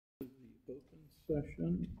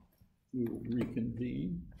session. We will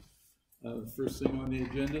reconvene. First thing on the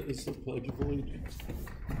agenda is the Pledge of Allegiance.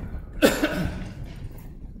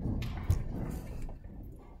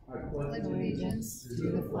 I pledge allegiance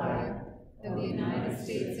to the flag of the United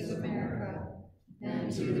States of America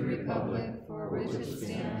and to the republic for which it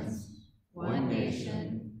stands, one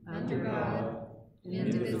nation, under God,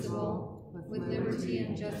 indivisible, with liberty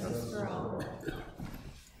and justice for all.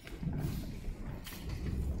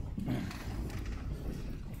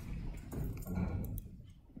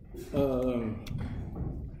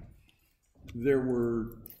 There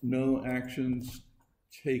were no actions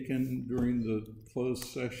taken during the closed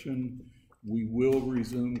session. We will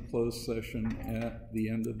resume closed session at the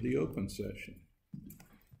end of the open session.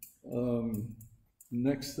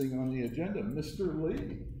 Next thing on the agenda, Mr.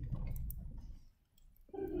 Lee.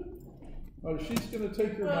 Oh, she's going to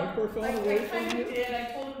take your microphone away from you? I kind of did.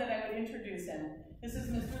 I told him that I would introduce him. This is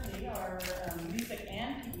Mr. Lee, our music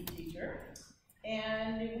and PE teacher.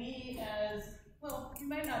 And we, well, you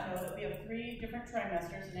might not know that we have 3 different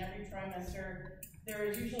trimesters, and every trimester there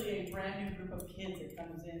is usually a brand new group of kids that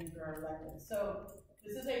comes in through our electives. So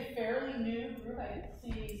this is a fairly new group. I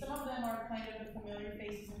see some of them are kind of the familiar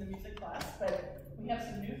faces in the music class, but we have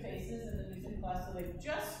some new faces in the music class. So they've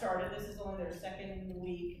just started. This is only their 2nd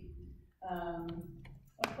week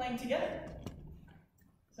of playing together.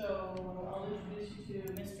 So I'll introduce you to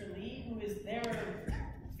Mr. Lee, who is their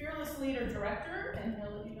fearless leader director, and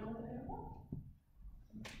he'll let you know what they're about.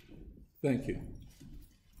 Thank you.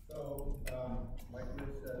 So, like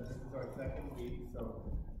Liz said, this is our 2nd week,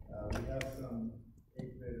 so we have some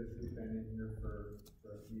 8th graders who've been in here for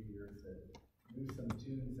a few years that knew some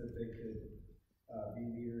tunes that they could be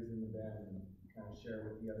leaders in the band and kind of share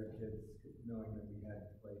with the other kids, knowing that we had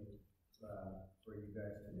to play for you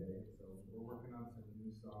guys today. So we're working on some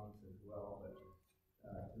new songs as well, but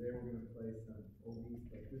today we're going to play some oldies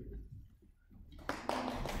but goodies.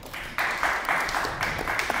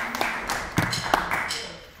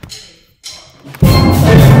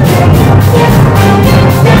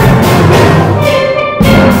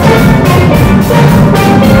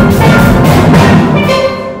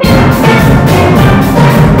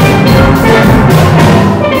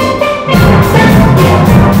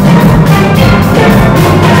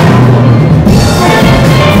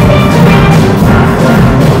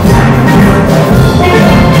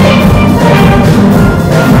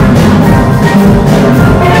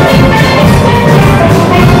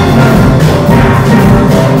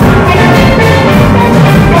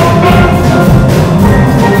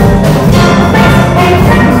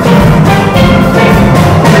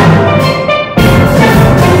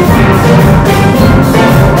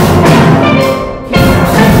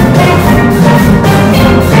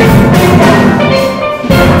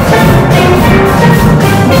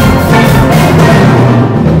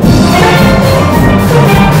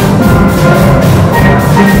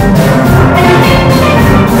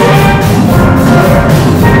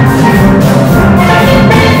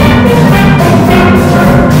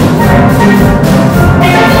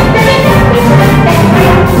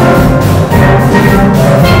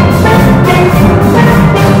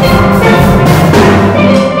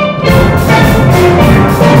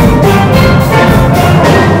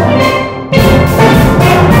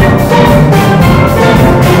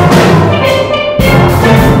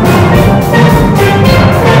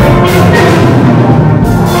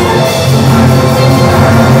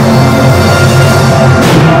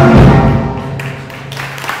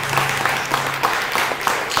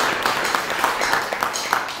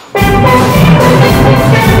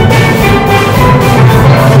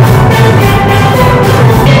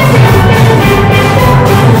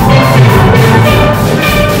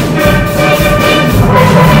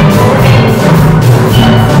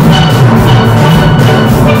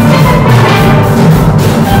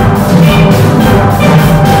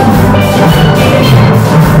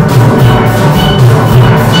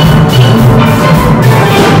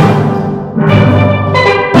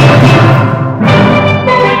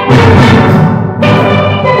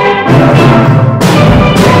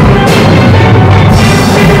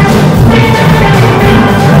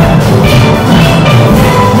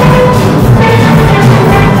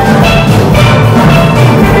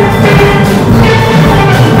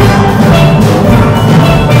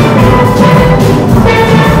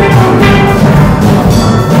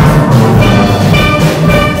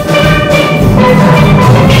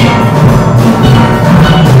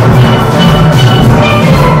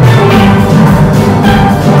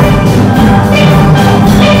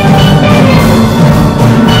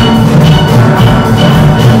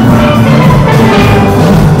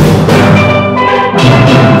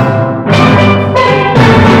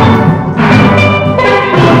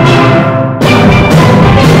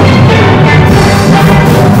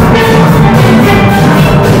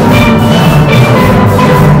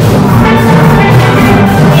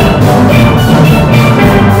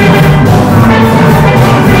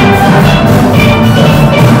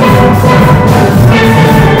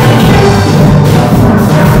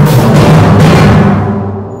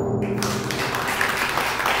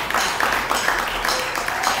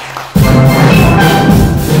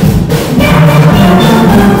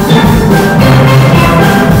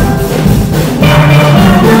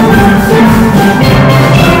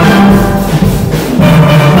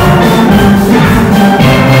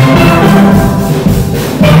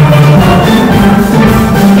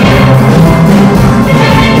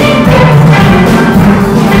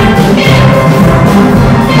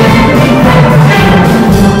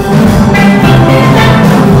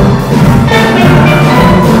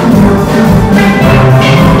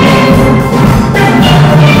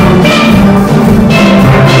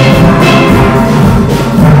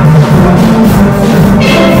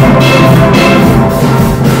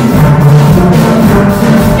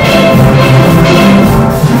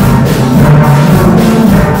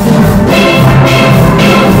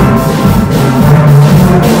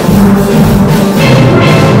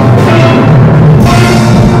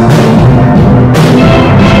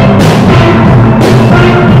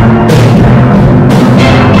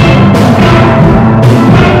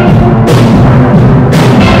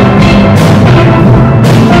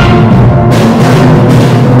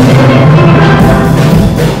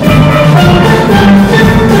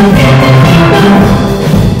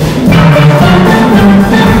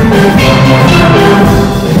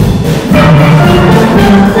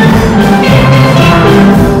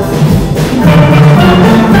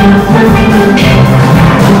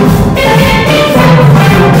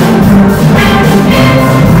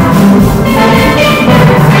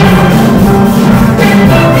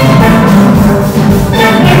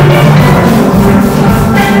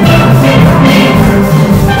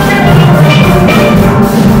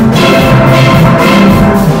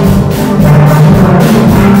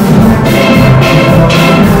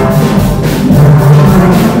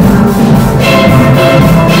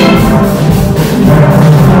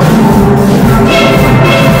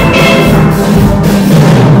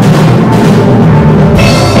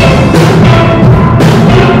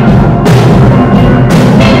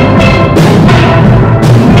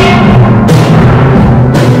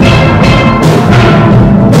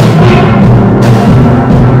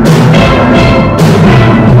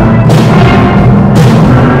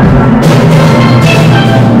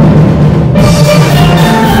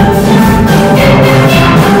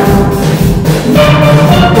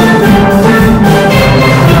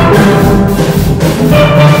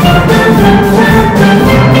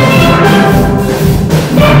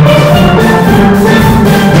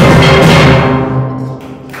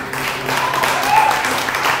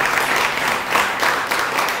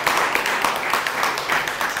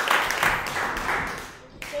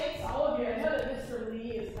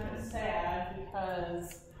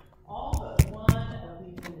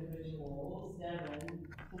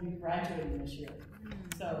 this year.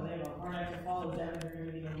 So they have a hard act to follow down, they're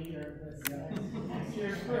gonna be the leader of this next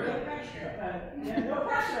year's group. No pressure. No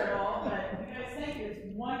pressure at all, but you guys, thank you, it's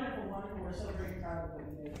wonderful, wonderful, we're so very proud of what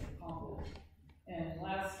you guys accomplished. And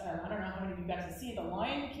last, I don't know how many of you got to see The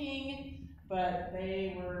Lion King, but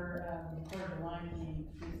they were part of the Lion King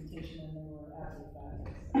presentation and they were absolutely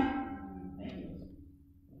fabulous. Thank you.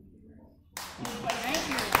 Thank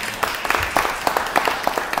you.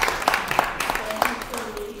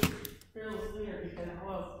 Fearless leader, because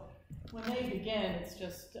when they begin, it's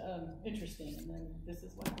just interesting, and then this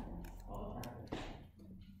is what happens all the time.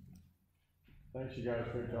 Thanks, you guys.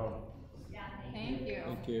 Great job. Yeah, thank you.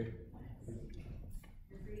 Thank you.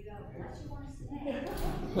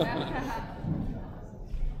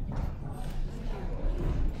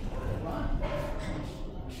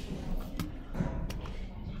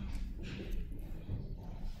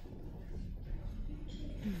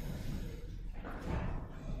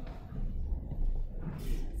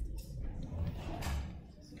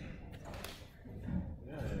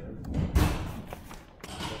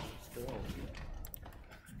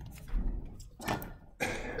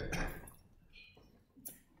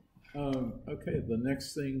 Okay, the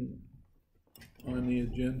next thing on the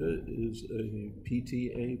agenda is a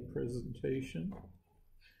PTA presentation.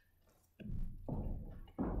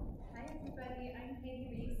 Hi everybody, I'm Katie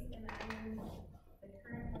Reese and I'm the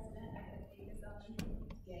current president of the Cayucos Elementary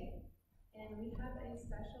PTA. And we have a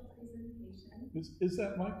special presentation. Is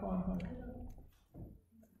that mic on? Huh?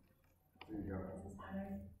 There you go.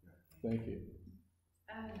 Thank you.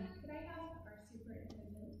 Could I have our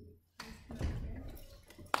superintendent please come over here?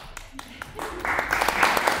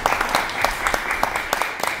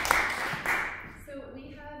 So we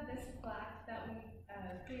have this plaque that we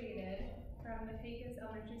created from the Cayucos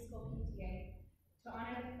Elementary School PTA to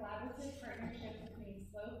honor the collaborative partnership between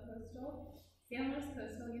San Luis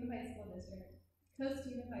Coastal Unified School District, Coast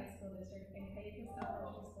Unified School District, and Cayucos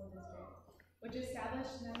Elementary School District, which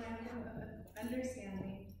established memorandum of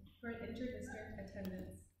understanding for interdistrict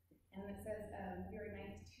attendance. And it says February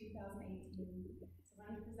 9th, 2018. So I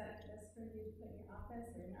want to present this for you to put in your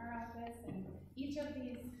office or in our office. And each of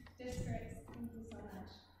these districts, thank you so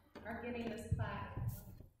much, are getting this plaque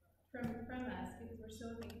from us because we're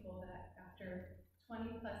so thankful that after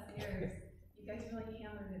 20 plus years, you guys really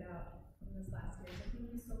hammered it out in this last year. So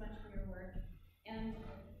thank you so much for your work. And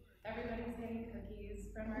everybody's getting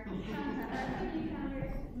cookies from our cookie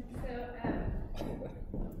counter. So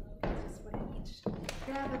just want to each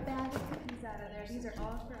grab a bag of cookies out of there. These are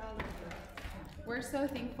all for all of you. We're so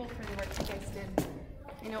thankful for the work you guys did.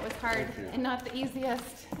 I know it was hard and not the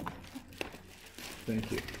easiest.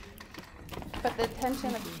 Thank you. But the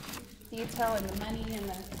attention of detail and the money and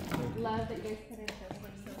the love that you guys put into it,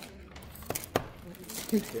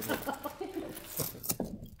 we're so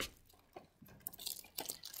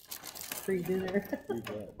Free dinner.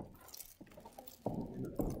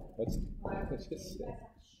 That's just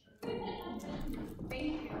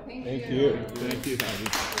Thank you. Thank you, Heidi.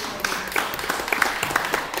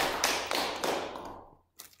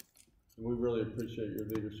 We really appreciate your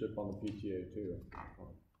leadership on the PTA too.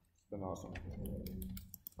 It's been awesome.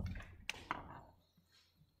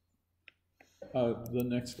 The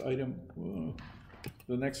next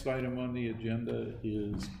item on the agenda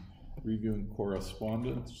is reviewing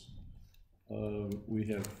correspondence. We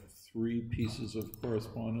have 3 pieces of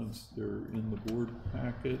correspondence. They're in the board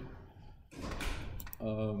packet.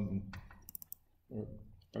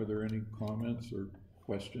 Are there any comments or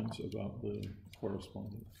questions about the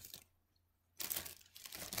correspondence?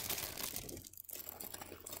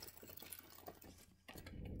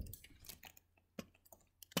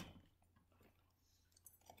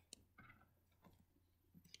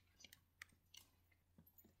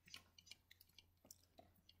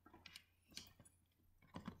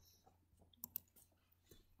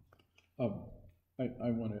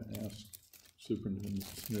 I want to ask Superintendent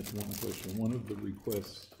Smith one question. One of the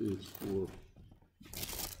requests is for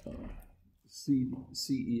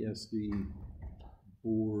CESD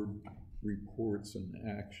board reports and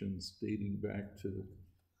actions dating back to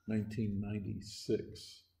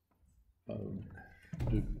 1996.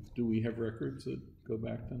 Do we have records that go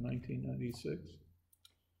back to 1996?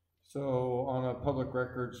 So on a public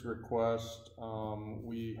records request,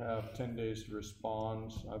 we have 10 days to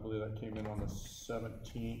respond. I believe that came in on the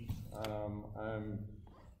 17th. I'm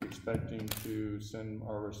expecting to send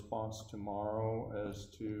our response tomorrow as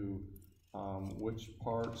to which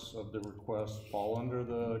parts of the request fall under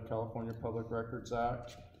the California Public Records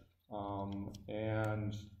Act.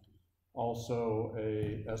 And Also,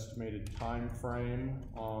 a estimated time frame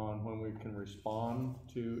on when we can respond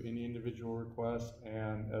to any individual request,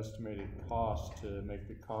 and estimated cost to make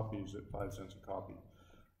the copies at 5 cents a copy.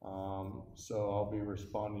 So I'll be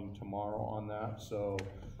responding tomorrow on that. So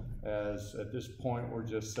as at this point, we're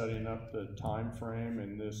just setting up the time frame,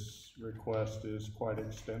 and this request is quite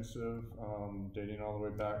extensive, dating all the way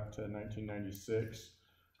back to 1996.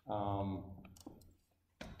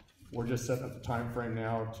 We're just setting up the time frame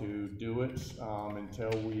now to do it until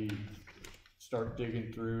we start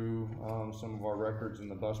digging through some of our records in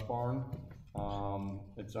the bus barn.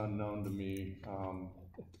 It's unknown to me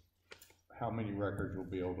how many records we'll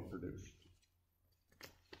be able to produce.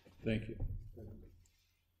 Thank you.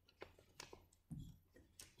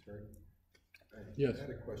 Terry? Yes. I had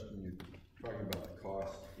a question. You're talking about the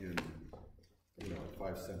cost in,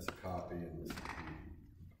 5 cents a copy, and this would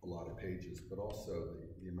be a lot of pages, but also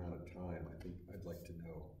the amount of time. I think I'd like to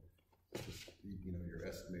know, just, your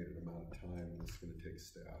estimated amount of time this is going to take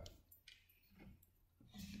staff.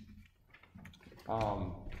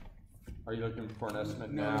 Are you looking for an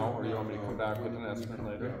estimate now, or you want me to come back with an estimate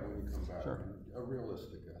later? Yeah, when we come back. Sure. A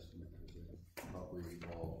realistic estimate, because they probably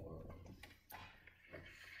involve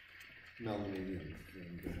Melanie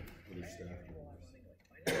and other staff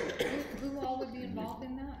members. Who all would be involved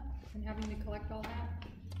in that, and having to collect all that?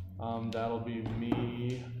 That'll be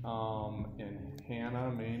me and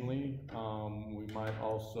Hannah mainly. We might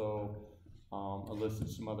also elicit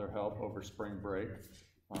some other help over spring break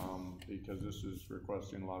because this is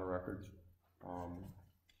requesting a lot of records.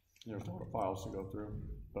 There's a lot of files to go through,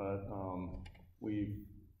 but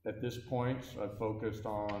at this point, I've focused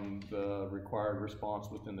on the required response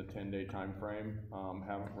within the 10-day time frame.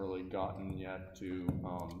 Haven't really gotten yet to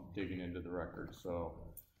digging into the records.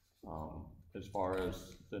 So as far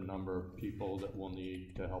as the number of people that we'll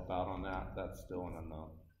need to help out on that, that's still an unknown.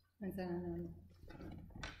 That's an unknown.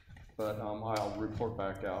 But I'll report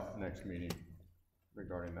back out next meeting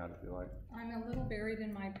regarding that if you like. I'm a little buried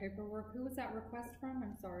in my paperwork. Who was that request from?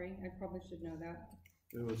 I'm sorry, I probably should know that.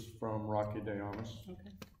 It was from Rocky Dayamas.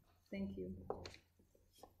 Okay, thank you.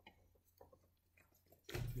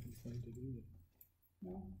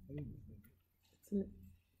 No?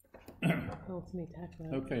 Oh, it's me, tax.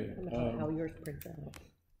 Okay. How yours prints out.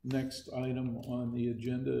 Next item on the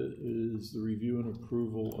agenda is the review and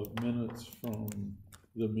approval of minutes from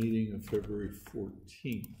the meeting of February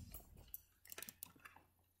 14th.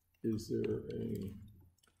 Is there a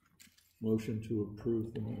motion to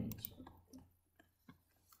approve the minutes?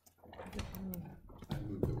 I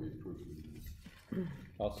move that we approve the minutes.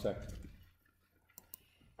 I'll second.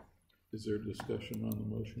 Is there discussion on the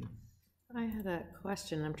motion? I had a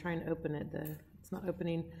question. I'm trying to open it. It's not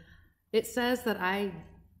opening. It says that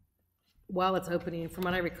while it's opening, from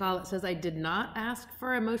what I recall, it says I did not ask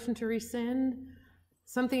for a motion to rescind.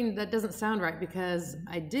 Something that doesn't sound right, because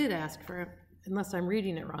I did ask for it. Unless I'm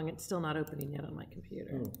reading it wrong, it's still not opening yet on my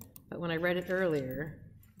computer. Oh. But when I read it earlier,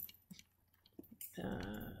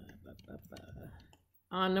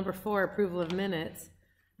 on number 4, approval of minutes,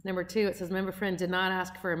 number 2, it says member friend did not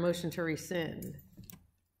ask for a motion to rescind.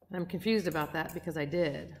 And I'm confused about that because I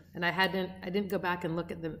did. And I didn't go back and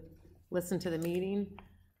listen to the meeting,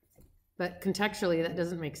 but contextually that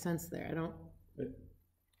doesn't make sense there.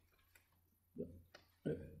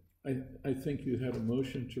 I think you had a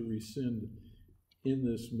motion to rescind in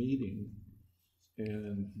this meeting,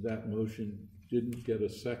 and that motion didn't get a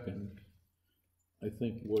second. I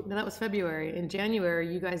think No, that was February. In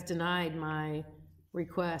January, you guys denied my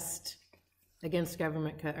request against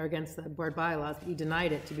against the board bylaws. You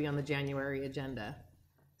denied it to be on the January agenda.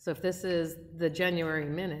 So if this is the January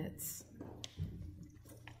minutes.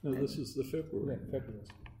 No, this is the February. Yeah, February.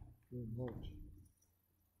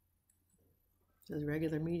 It was a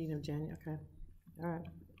regular meeting of January. Okay. All right.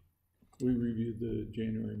 We reviewed the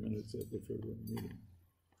January minutes at the February meeting.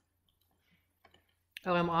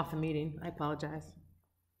 Oh, I'm off a meeting. I apologize.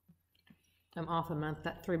 I'm off a month.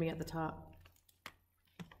 That threw me at the top.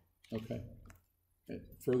 Okay.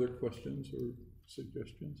 Further questions or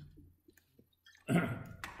suggestions?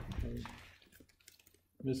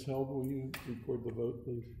 Ms. Held, will you record the vote,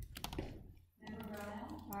 please? Member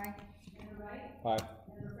Brownell? Aye. Member Wright? Aye.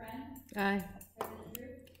 Member Friend? Aye.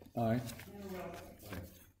 Aye.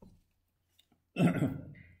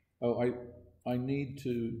 Oh, I need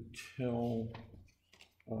to tell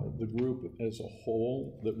the group as a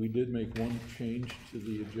whole that we did make one change to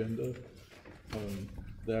the agenda.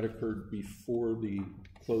 That occurred before the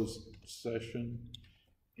closed session,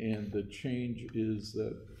 and the change is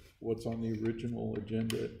that what's on the original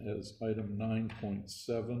agenda as item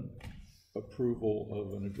 9.7 approval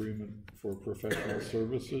of an agreement for professional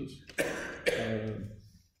services.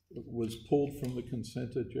 It was pulled from the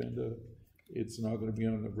consent agenda. It's now going to be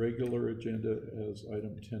on the regular agenda as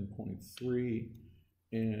item 10.3.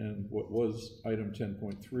 And what was item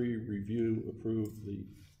 10.3, review, approve the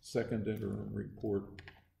second interim report,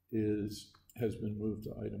 has been moved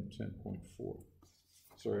to item 10.4.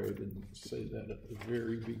 Sorry, I didn't say that at the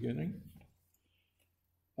very beginning.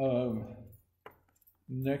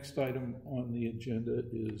 Next item on the agenda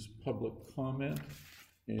is public comment,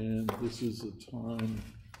 and this is a time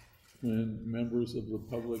when members of the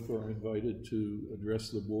public are invited to address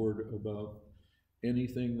the board about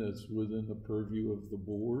anything that's within the purview of the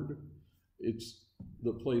board. It's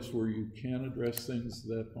the place where you can address things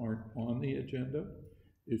that aren't on the agenda.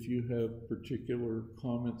 If you have particular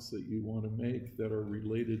comments that you want to make that are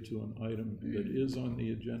related to an item that is on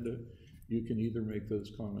the agenda, you can either make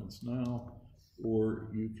those comments now, or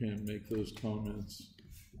you can make those comments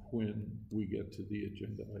when we get to the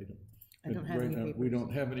agenda item. Right now, we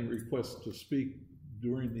don't have any requests to speak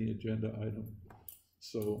during the agenda item.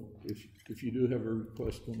 So if you do have a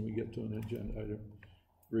request when we get to an agenda item,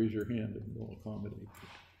 raise your hand and we'll accommodate you.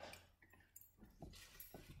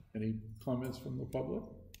 Any comments from the public?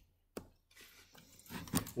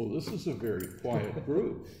 Well, this is a very quiet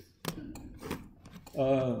group.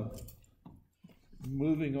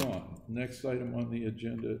 Moving on, next item on the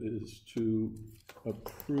agenda is to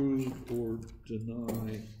approve or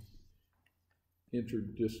deny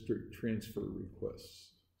inter-district transfer requests.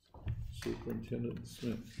 Superintendent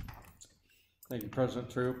Smith. Thank you,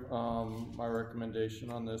 President Troop. My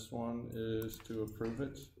recommendation on this one is to approve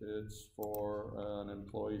it. It's for an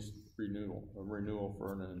employee's renewal, a renewal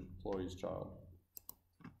for an employee's child.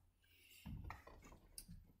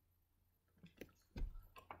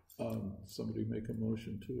 Somebody make a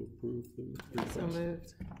motion to approve the request. So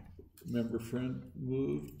moved. Member Friend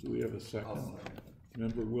moved. Do we have a second?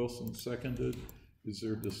 Member Wilson seconded. Is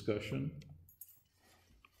there discussion?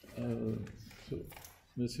 So,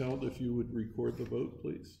 Ms. Held, if you would record the vote,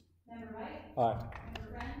 please. Member Wright? Aye.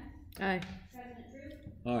 Member Friend? Aye. President Troop?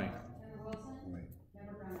 Aye. Member Wilson? Aye.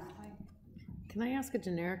 Member Brunel? Aye. Can I ask a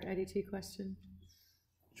generic IDT question?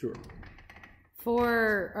 Sure.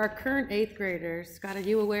 For our current 8th graders, Scott, are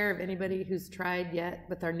you aware of anybody who's tried yet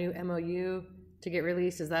with our new MOU to get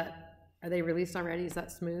released? Are they released already? Is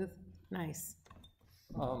that smooth? Nice.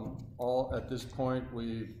 At this point,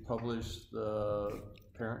 we've published the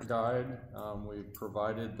parent guide. We've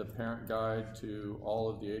provided the parent guide to all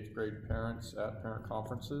of the 8th grade parents at parent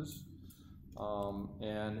conferences.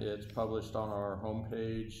 And it's published on our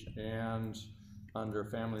homepage and under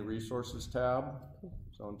Family Resources tab.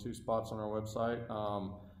 So in 2 spots on our website.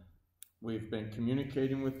 We've been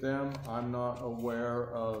communicating with them. I'm not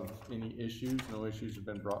aware of any issues. No issues have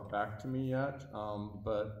been brought back to me yet,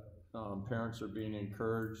 but parents are being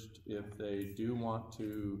encouraged, if they do want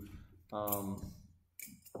to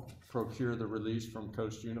procure the release from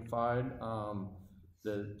Coast Unified,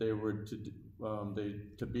 that they were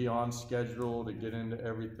to be on schedule, to get into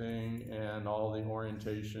everything and all the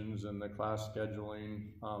orientations and the class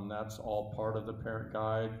scheduling. That's all part of the parent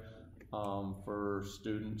guide for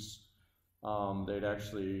students. They'd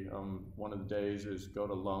actually, one of the days is go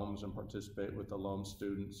to LOMS and participate with the LOMS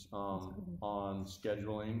students on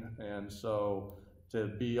scheduling. And so to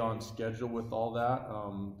be on schedule with all that,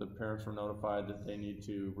 the parents were notified that they need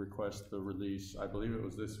to request the release. I believe it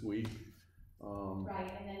was this week.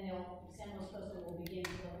 Right, and then San Luis Coastal will begin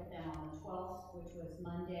to look at them on the 12th, which was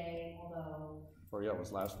Monday, although... Or yeah, it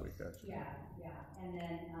was last week, actually. Yeah, and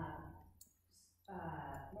then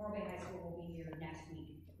Morro Bay High School will be here next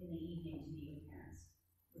week in the evening to meet with parents.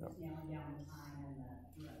 We're just nailing down the time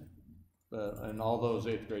and And all those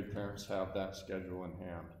 8th grade parents have that schedule in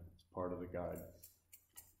hand as part of the guide.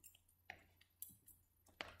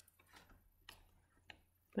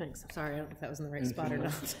 Thanks. I'm sorry, I don't know if that was in the right spot or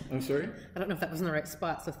not. I'm sorry? I don't know if that was in the right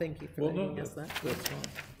spot, so thank you for letting me guess that. That's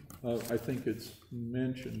fine. I think it's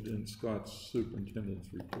mentioned in Scott's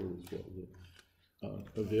superintendent's report as well,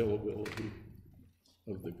 the availability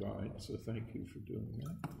of the guide, so thank you for doing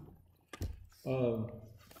that.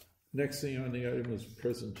 Next thing on the item is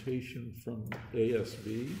presentation from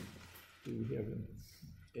ASB. Do we have an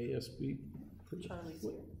ASB? Charlie's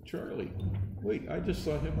here. Charlie. Wait, I just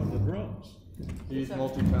saw him on the drums. He's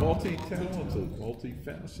multi-talented. Multi-talented,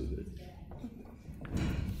 multifaceted.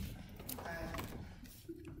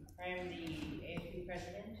 I am the ASB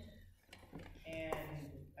president, and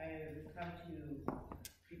I have come to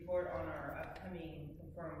report on our upcoming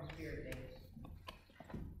Confirmed Spirit Days.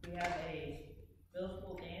 We have a middle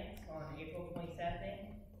school dance on April 22nd,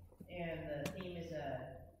 and the theme is a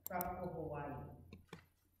tropical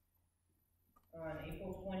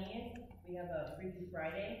April 20th, we have a Freaky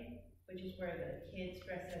Friday, which is where the kids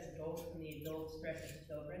dress as adults and the adults dress as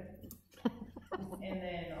children. And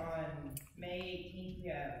then on May 18th, we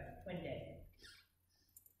have Twin Day.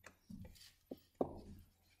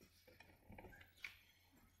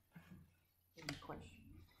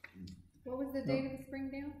 What was the date of the spring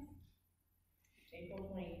dance?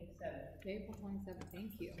 April 27th. April 27th,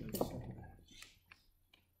 thank you.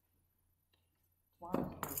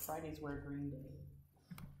 Wow, Fridays wear green day.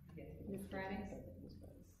 Yes. This Friday?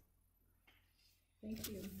 Thank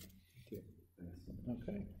you.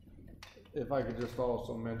 Okay. If I could just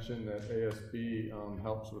also mention that ASB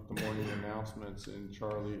helps with the morning announcements, and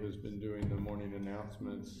Charlie has been doing the morning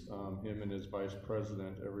announcements, him and his vice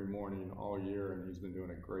president every morning all year, and he's been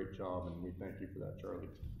doing a great job, and we thank you for that, Charlie.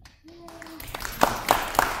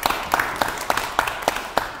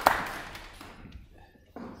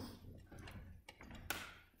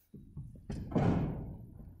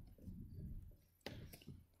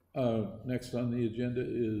 Next on the agenda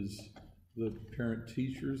is the Parent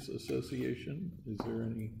Teachers Association. Is there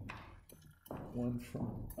any one from,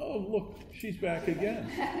 oh, look, she's back again.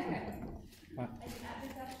 I this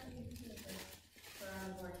actually for our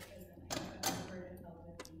board president. I have a word of help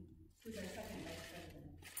with him, who's our second vice president.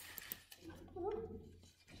 She's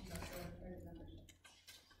also a part of membership.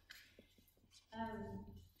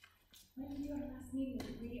 Like you, our last meeting,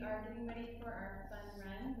 we are getting ready for our fun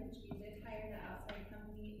run, which we did hire the outside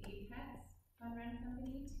company, Apex Fun Run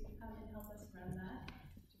Company, to come and help us run that,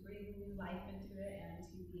 to breathe new life into it, and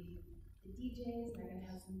to be the DJs. They're going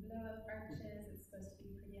to have some blow-up arches. It's supposed to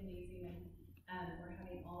be pretty amazing, and we're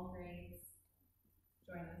having all grades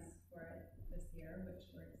join us for it this year, which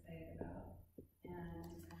we're excited about.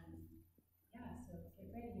 And yeah, so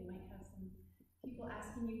get ready. You might have some people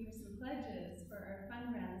asking you for some pledges for our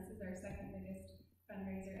fun run. This is our second biggest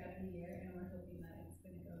fundraiser of the year, and we're hoping that it's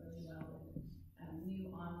going to go really well with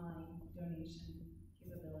new online donation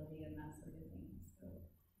capability and that sort of thing. So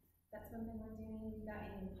that's something we're doing. We've got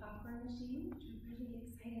a new popcorn machine, which we're pretty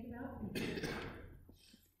excited about.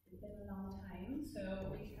 It's been a long time.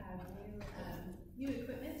 So we have new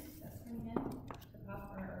equipment that's coming in to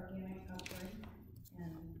pop our organic popcorn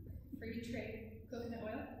and free trade coconut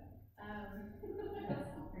oil.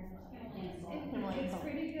 It's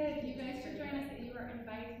pretty good. You guys should join us. You are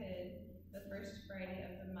invited the first Friday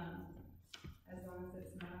of the month, as long as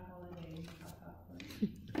it's not a holiday. Hot popcorn.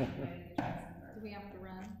 Do we have to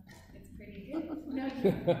run? It's pretty good. No, you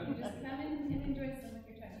just come in and enjoy some with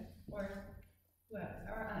your child, or whoever,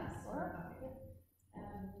 or us, or coffee.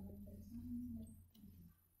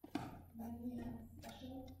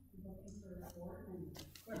 Special? Looking for a board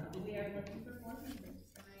member. We are looking for board members,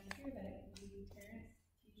 and I'm sure that it can be parents,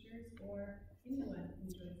 teachers, or anyone who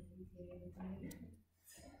joins the PTA in the community.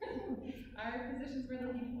 Our positions we're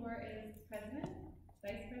looking for is president,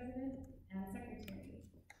 vice president, and secretary.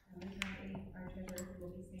 We have our treasurer who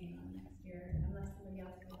will be staying on next year, unless somebody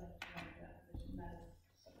else would like to run for that position. That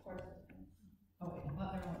is, of course, oh wait,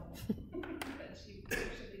 well, there won't be. But she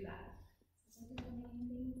should be that. So those are the main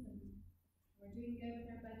things, and we're doing good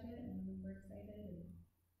with our budget, and we're excited, and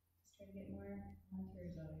just try to get more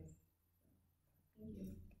volunteers always. Thank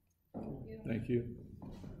you. Thank you. Thank you.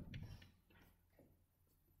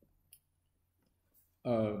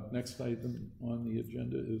 Next item on the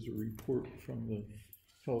agenda is a report from the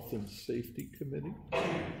Health and Safety Committee.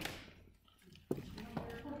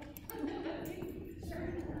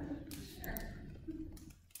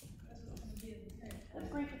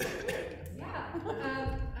 Yeah,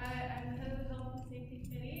 I'm head of the Health and Safety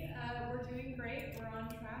Committee. We're doing great. We're on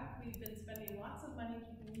track. We've been spending lots of money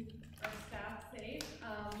keeping our staff safe.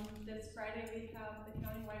 This Friday we have the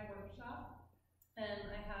countywide workshop, and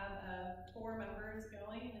I have 4 members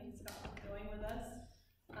going, and Scott is going with us.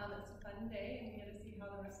 It's a fun day, and we get to see how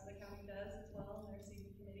the rest of the county does as well in their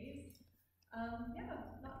safety committees. Yeah,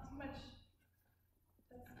 not too much.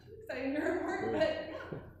 That's too exciting to report, but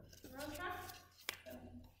yeah, we're on track.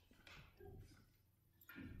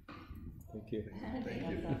 Thank you. Thank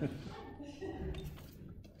you.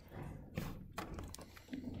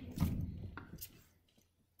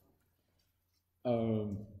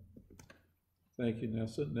 Thank you,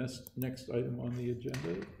 Nessa. Next item on the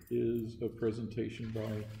agenda is a presentation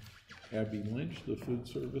by Abby Lynch, the Food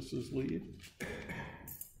Services Lead.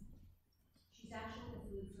 She's actually the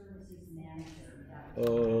Food Services Manager.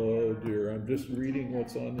 Oh dear, I'm just reading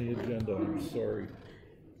what's on the agenda, I'm sorry.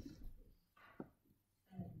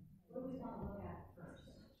 What do we want to look at first?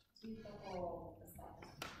 Do the whole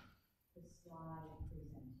assessment, the slide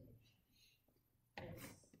presentation.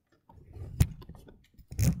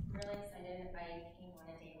 I'm really excited. I came on a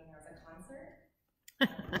day when there was a concert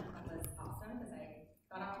That was awesome, because I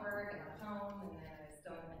got off work and got home, and then I was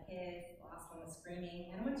still with my kids. The last one was screaming,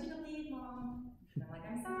 "I want you to leave, Mom." And I'm like,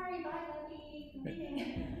 "I'm sorry, bye, Lucky, I'm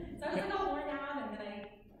leaving." So I was like all worn out, and then I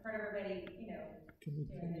heard everybody, doing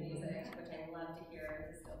the music, which I love to hear.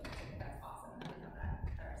 It's still music. That's awesome. I love that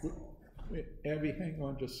at our school. Wait, Abby, hang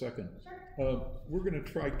on just a second. Sure. We're gonna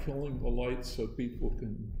try killing the lights so people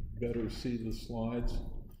can better see the slides.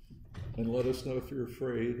 And let us know if you're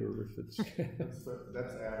afraid or if it's.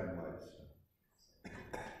 That's adding lights.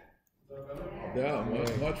 Yeah,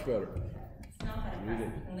 much better. It's not that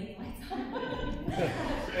impressive. You can leave lights on.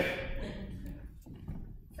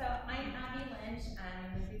 So I'm Abby Lynch.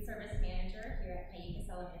 I'm the food service manager here at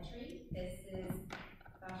Cayucos Elementary. This is,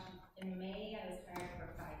 in May I was hired for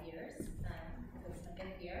 5 years. This is my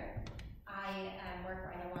 5th year. I work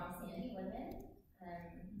right along Sandy Woodman,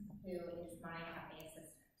 who is my cafe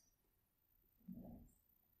assistant.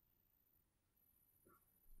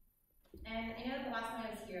 And I know the last time I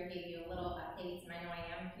was here I gave you a little updates, and I know I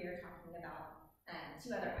am here talking about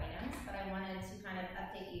 2 other items, but I wanted to kind of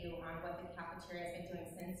update you on what the cafeteria has been doing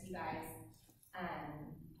since you guys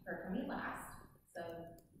heard from me last. So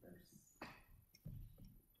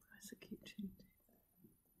first.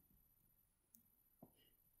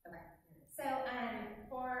 Okay. So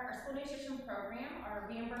for our school nutrition program, our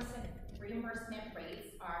reimbursement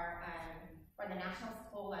rates are for the National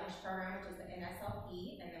School Lunch Program, which is the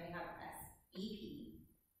NSLP, and then we have SBP.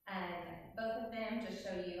 And both of them just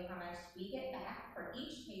show you how much we get back for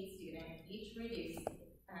each paid student, each reduced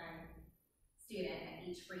student, and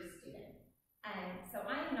each free student. And so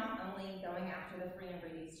I'm not only going after the free and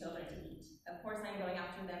reduced children to eat. Of course, I'm going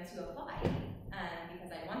after them to apply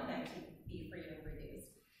because I want them to be free and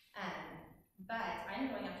reduced. But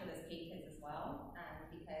I'm going after those paid kids as well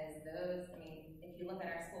because those, if you look at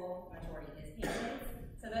our school, the majority is paid kids.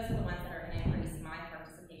 So those are the ones that are going to increase my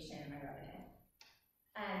participation in my revenue.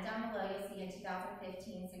 And down below, you'll see in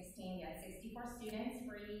 2015-16, we had 64 students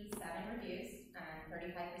free, 7 reduced,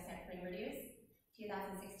 35% free and reduced.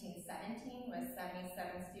 2016-17 was 77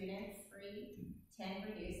 students free, 10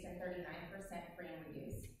 reduced, and 39% free and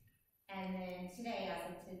reduced. And then today,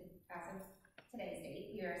 as of today's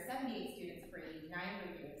date, we are 78 students free, 9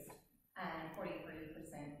 reduced, and 43%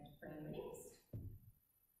 free and reduced.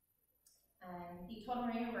 The total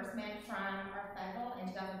reimbursement from our federal in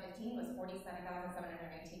 2015 was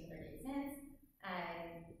 $47,719.38,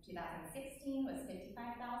 and 2016 was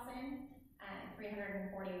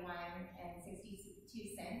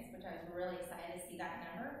 $55,341.62, which I was really excited to see that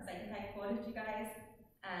number because I think I quoted you guys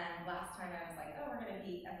last time. I was like, oh, we're going to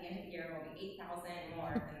be at the end of the year, we'll be 8,000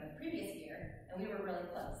 more than the previous year, and we were really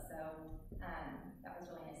close. So that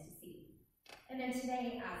was really nice to see. And then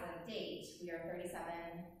today, as of date, we are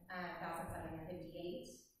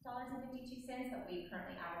 $37,758.52, but we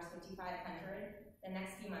currently average $5,500. The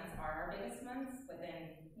next few months are our biggest months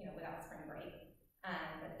without spring break.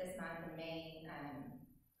 But this month in May,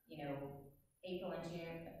 April and June,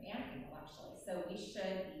 and April actually. So we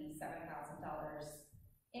should be $7,000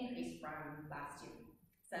 increase from last year.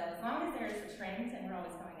 So as long as there's a trend and we're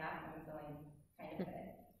always going up, I'm feeling kind of good.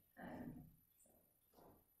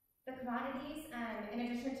 The commodities, in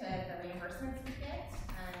addition to the reimbursements we get,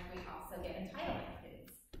 we also get entitlement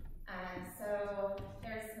foods. So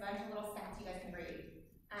there's a bunch of little stats you guys can read.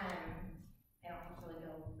 I don't have to really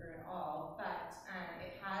go through it all, but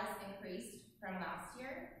it has increased from last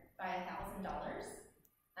year by $1,000.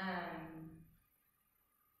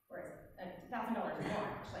 Or $1,000 more,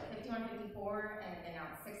 actually, $5,154, and then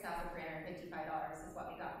now it's $6,355 is what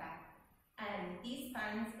we got back. And these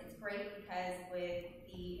funds, it's great because with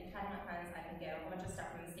the entitlement funds, I can get a bunch of stuff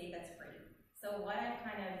from the state that's free. So what I've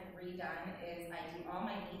kind of redone is I do all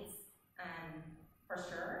my meats for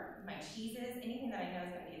sure, my cheeses, anything that I know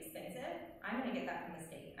is going to be expensive, I'm going to get that from the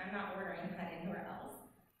state. I'm not ordering that anywhere else.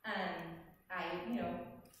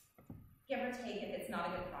 Give or take, if it's not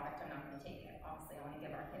a good product, I'm not going to take it. Obviously, I want to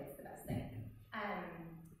give our kids the best thing.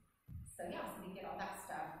 So we get all that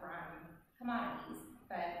stuff from commodities.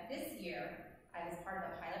 But this year, I was part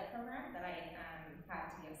of a pilot program that I had to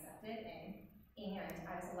be accepted in, and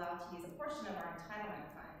I was allowed to use a portion of our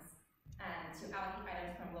entitlement funds to allocate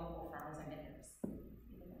items from local farmers and vendors.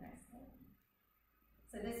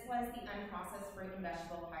 So this was the unprocessed fruit and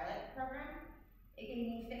vegetable pilot program. It gave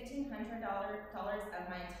me $1,500 of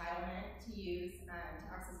my entitlement to use to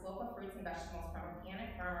access local fruits and vegetables from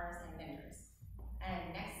organic farmers and vendors.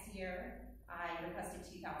 And next year, I requested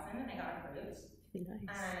 $2,000 and I got approved.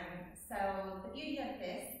 Nice. So the beauty of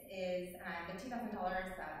this is the $2,000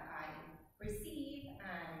 that I receive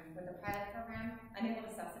with the pilot program, I'm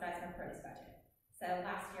able to subsidize my produce budget. So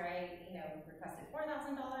last year I requested $4,000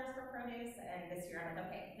 for produce, and this year I'm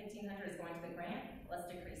like, okay, 1,500 is going to the grant, let's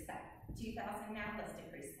decrease that. 2,000 now, let's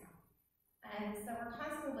decrease that. And so we're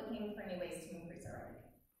constantly looking for new ways to increase our revenue.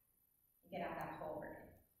 Get out that hole we're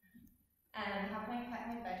in. How can I cut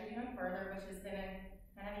my budget even further, which has been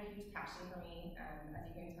kind of a huge passion for me,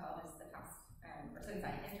 as you can tell, just the past, or since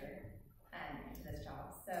I entered into this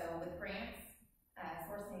job. So with grants,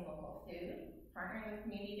 sourcing local food, partnering with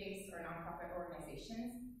community-based or nonprofit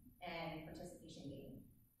organizations, and participation gain.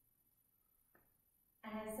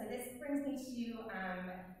 And so this brings me to,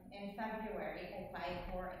 in February, I applied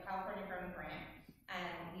for a California Grown grant,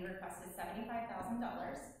 and we requested $75,000.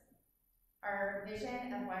 Our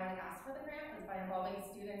vision of why we asked for the grant was by involving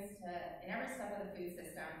students in every step of the food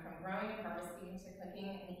system, from growing and harvesting to cooking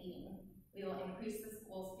and eating. We will increase the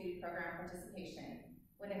school's food program participation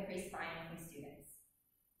with increased buy-in from students.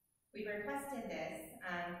 We requested this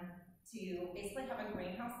to basically have a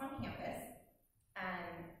greenhouse on campus,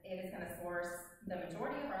 and it is going to source the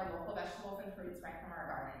majority of our local vegetables and fruits right from our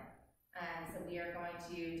garden. So we are going to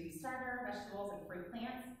do starter vegetables and fruit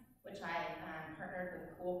plants, which I partnered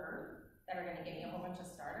with Cool Earth, that are going to give me a whole bunch of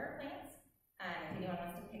starter plants. If anyone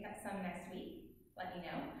wants to pick up some next week, let me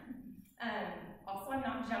know. Also, I'm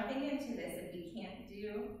not jumping into this. If we can't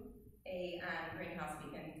do a greenhouse,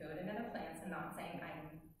 we can go to another plants. I'm not saying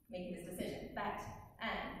I'm making this decision, but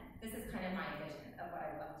this is kind of my vision of what I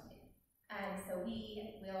would love to do. So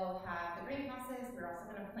we will have the greenhouses. We're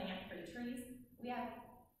also going to plant 3 trees. We have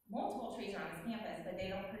multiple trees around this campus, but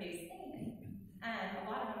they don't produce anything. A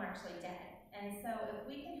lot of them are actually dead. And so if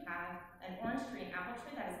we can have an orange tree and apple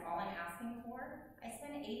tree, that is all I'm asking for. I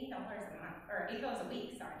spend $80 a month, or $8 a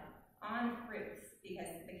week, sorry, on fruits,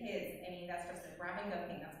 because the kids, I mean, that's just a grab and go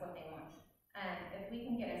thing, that's what they want. If we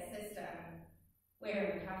can get a system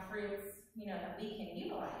where we have fruits, that we can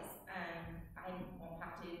utilize, I won't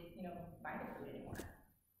have to, buy the fruit anymore.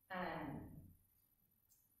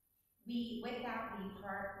 With that,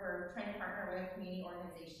 we're trying to partner with community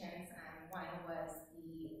organizations. One was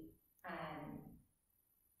the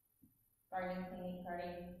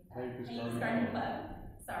Garden Club.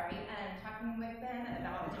 Sorry, talking with them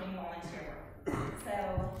about doing volunteer work. So,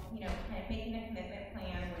 kind of making a commitment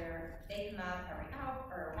plan where they come up every hour,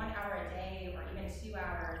 or 1 hour a day, or even 2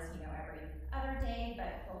 hours, every other day.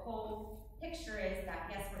 But the whole picture is that,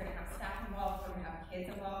 yes, we're going to have staff involved, we're going to have kids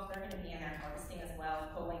involved, they're going to be in there harvesting as well,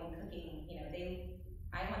 pulling, cooking,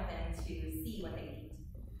 I want them to see what they need.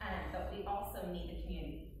 But we also need the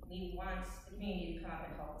community. We want the community to come up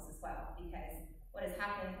and help us as well, because what has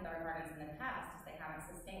happened with our gardens in the past is they haven't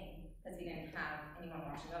sustained because we didn't have anyone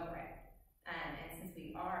watching over it. And since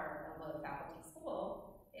we are a low faculty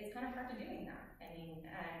school, it's kind of hard to doing that. I mean,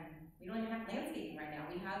 we don't even have landscaping right now.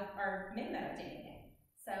 We have our mid-meadow doing it.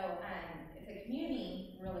 So if the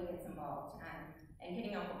community really gets involved and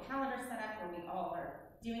getting a whole calendar set up where we all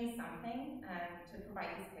are doing something to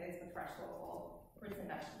provide these kids with fresh local fruits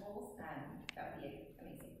and vegetables, that would be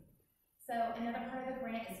amazing. So another part of the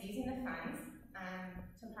grant is using the funds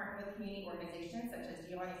to partner with community organizations such as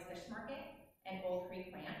Giovanni's Fish Market and Old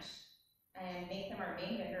Creek Ranch, and make them our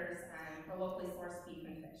main vendors for locally sourced beef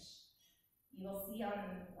and fish. You will see on,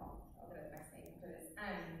 I'll go to the next slide after this.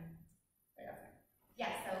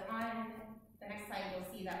 So on the next slide, you'll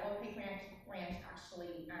see that Old Creek Ranch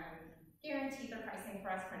actually guaranteed their pricing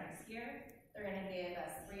for us for next year. They're going to give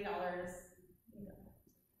us $3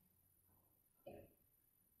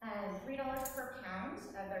 per pound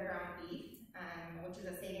of their ground beef, which is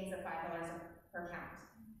a savings of $5 per pound.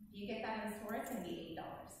 If you get that in the store, it's going to be $8.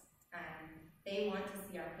 They want to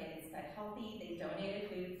see our kids fed healthy. They donated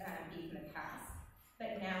food beef in the past,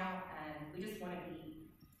 but now we just want to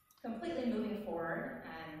be completely moving forward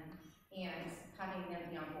and having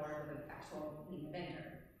them be on board with the actual being a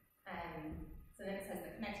vendor. So then it says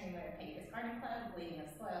the connection with Cayucos Garden Club, Bleeding of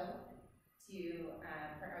Slow, to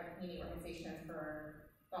partner with community organizations for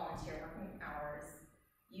volunteer working hours,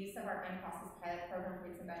 use of our unprocessed pilot program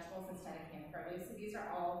fruits and vegetables instead of canned produce. So these are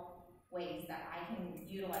all ways that I can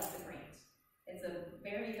utilize the grant. It's a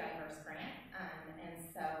very diverse grant, and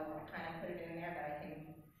so I kind of put it in there that I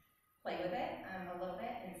can play with it a little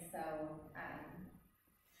bit, and so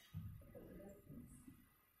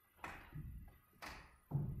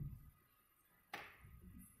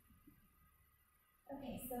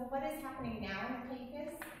okay, so what is happening now in the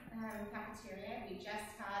Cayucos cafeteria? We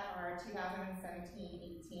just had our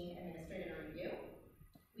 2017-18 administrative review.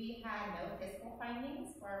 We had no fiscal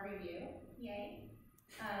findings for our review, yay.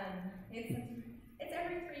 It's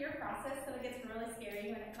every 3-year process, so it gets really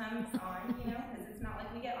scary when it comes on, because it's not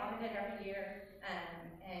like we get audited every year,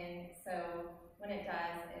 and so when it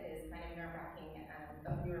does, it is kind of nerve-wracking,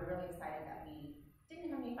 but we were really excited that we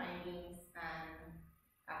didn't have any findings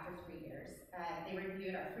after 3 years. They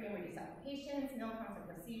reviewed our free and reduced applications, meal counts and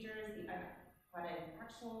procedures, the unaudited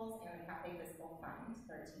actuals, and the cafe fiscal fund,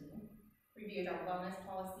 13. Reviewed our wellness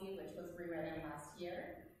policy, which was rewritten last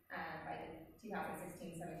year by the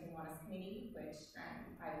 2016-17 Wellness Committee, which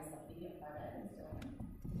I was lucky to be a part of and still am.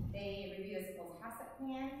 They review the school's HACCP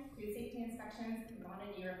plan, food safety inspections,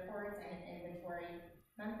 commodity reports, and inventory,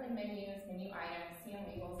 monthly menus, menu items, CM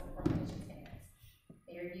labels, and formulation standards.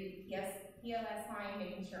 They reviewed POS line,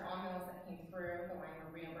 making sure all meals that came through the line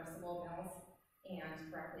were reimbursable meals and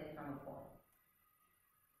correctly accounted for.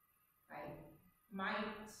 I might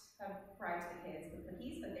have bribed the kids with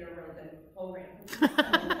cookies, but they were really good whole grain cookies.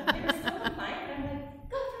 They were still compliant, and I'm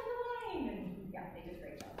like, go through the line! And yeah, they did a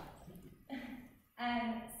great job.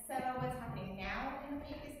 So what's happening now in the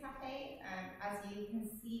Pecos Cafe, as you can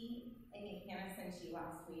see, I think Hannah sent you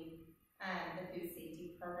last week, the food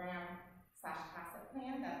safety program / HACCP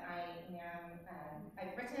plan that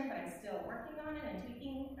I've written, but I'm still working on it and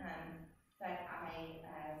tweaking. But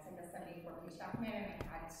it's like a 74-page document, and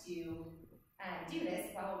I had to do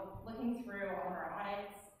this while looking through all of our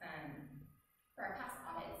audits. For our past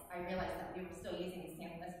audits, I realized that we were still using the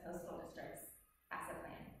San Luis Coastal District's HACCP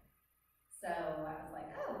plan. So I was like,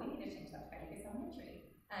 oh, we need to change that to Cayucos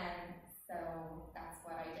Elementary. So that's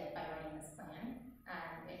what I did by writing this plan.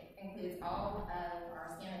 It includes all of our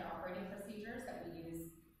standard operating procedures that we use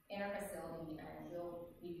in our facility and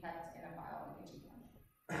will be kept in a file in the kitchen cabinet.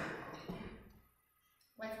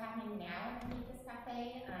 What's happening now in the Pecos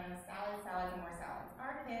Cafe? Salads, and more salads.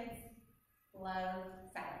 Our kids love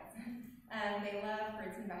salads. They love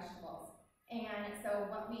fruits and vegetables. And so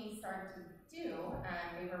what we started to do,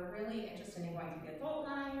 we were really interested in going to the adult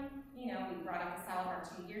line. You know, we brought up the salad bar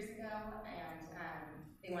 2 years ago, and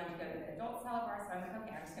they wanted to go to the adult salad bar, so I was like,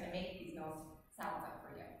 okay, I'm just going to make these meals salads up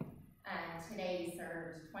for you. Today we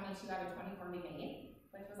served 22 out of 24 we made,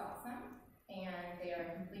 which was awesome. And they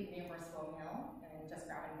are a complete reimbursable meal, and just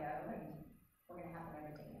grab and go, and we're going to have them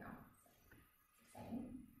every day now. So it's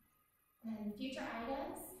exciting. And future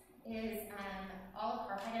items is a la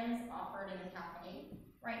carte items offered in the cafe.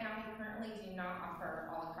 Right now, we currently do not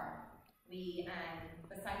offer a la carte. We,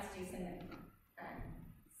 besides juice and milk.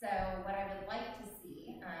 So what I would like to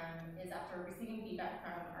see is after receiving feedback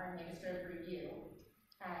from our administrative review,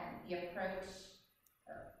 I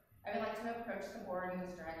would like to approach the board and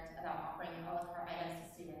district about offering a la carte items to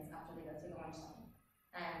students after they go through the lunch line.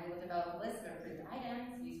 We will develop a list of approved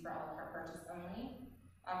items used for a la carte purchase only.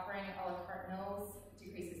 Offering a la carte meals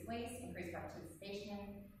decreases waste, increased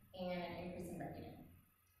participation, and an increase in revenue.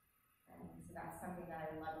 So that's something that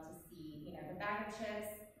I would love to see. You know, the bag of chips,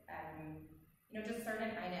 you know, just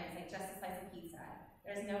certain items, like just a slice of pizza.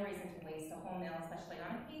 There's no reason to waste a whole meal, especially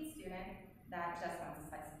on a paid student that just wants a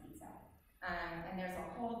slice of pizza. And there's a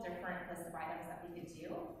whole different list of items that we could do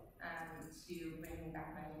to bring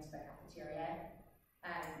back money into the cafeteria.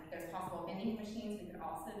 There's possible vending machines we could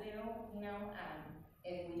also do, you know,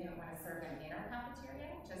 if we didn't want to serve them in our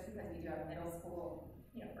cafeteria, just because we do have middle school,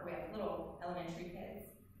 you know, or we have little elementary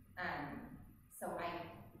kids. So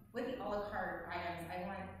with the a la carte items, I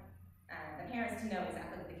want the parents to know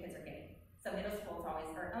exactly what the kids are getting. So middle school is always,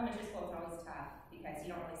 or elementary school is always tough because you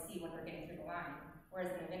don't really see what they're getting through the line.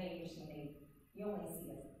 Whereas in the vending machine, you only see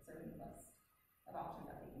a certain list of options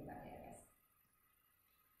that they can do that day, I guess.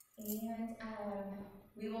 And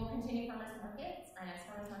we will continue farmers markets. Our next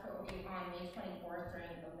farmers market will be on May 24th during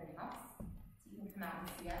the open house. So you can come out and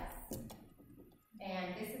see us.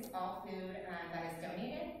 And this is all food that is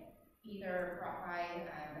donated, either brought by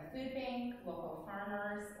the food bank, local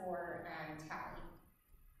farmers, or Tally.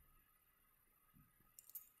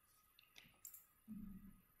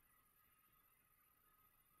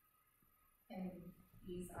 And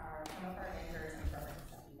these are some of our vendors and programs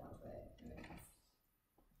that we worked with in the past.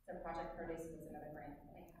 So Project Produce was another grant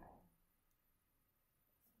that I had.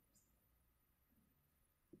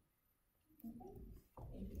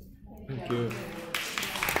 Thank you.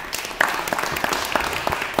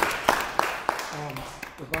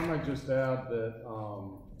 If I might just add that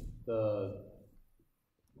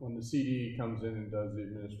when the CD comes in and does the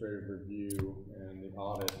administrative review and the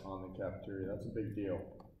audit on the cafeteria, that's a big deal.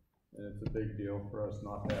 And it's a big deal for us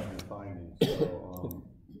not to have any findings. So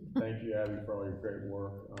thank you, Abby, for all your great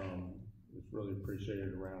work. It's really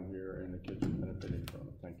appreciated around here, and the kids are benefiting from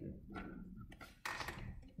it. Thank you.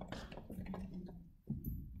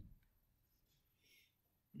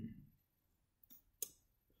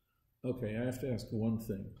 Okay, I have to ask one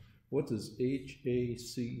thing. What does HACCP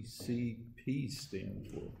stand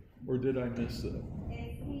for? Or did I miss that?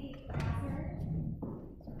 It's the hazard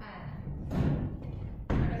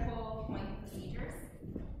critical point procedures.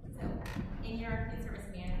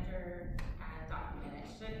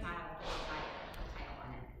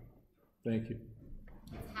 Thank you.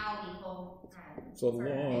 It's how legal, It's a sort of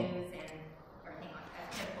long- is and everything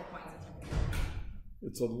at critical points in terms of.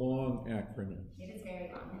 It's a long acronym. It is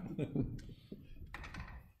very long.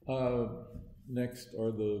 Next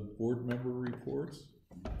are the board member reports.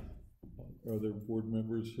 Are there board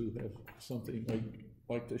members who have something they'd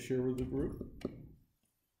like to share with the group?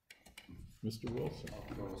 Mr. Wilson.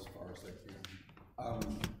 I'll go as far as I can.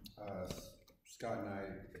 Scott and I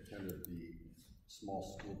attended the Small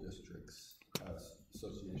School Districts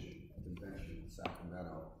Association convention in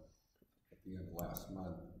Sacramento at the end of last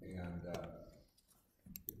month, and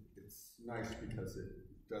it's nice because it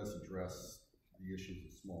does address the issues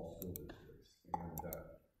of small school districts.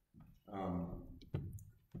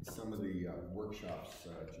 And some of the workshops,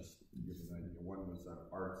 just to give an idea, one was on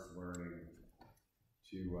arts learning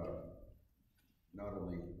to not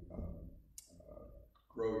only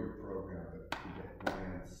grow your program, but to get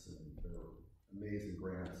grants, and there are amazing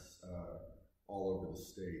grants all over the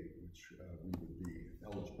state, which we would be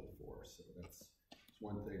eligible for. So that's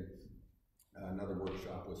one thing. Another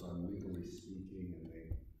workshop was on legally speaking, and they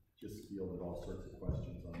just fielded all sorts of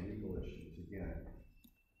questions on legal issues. Again,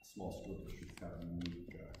 small school districts have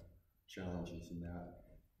unique challenges in that.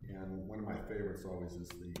 And one of my favorites always is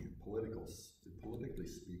the politically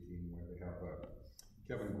speaking, where they have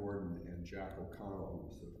Kevin Gordon and Jack O'Connell,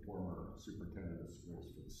 who's the former superintendent of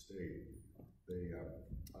schools for the state. They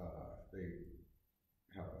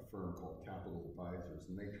have a firm called Capital Advisors,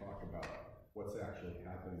 and they talk about what's actually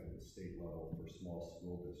happening at the state level for small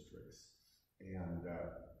school districts. And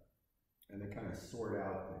they kind of sort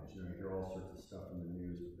out things. You know, you hear all sorts of stuff in the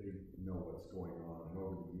news, but they know what's going on. And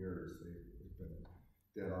over the years, they've been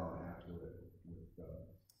dead on accurate with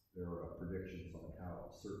their predictions on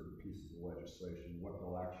how certain pieces of legislation, what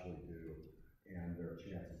they'll actually do, and their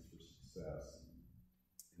chances for success.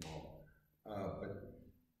 And all. But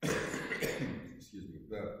excuse me,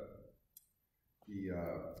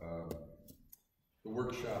 the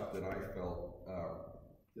workshop that I felt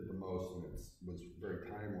did the most, and it was very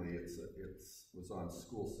timely. Was on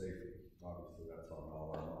school safety. Obviously, that's on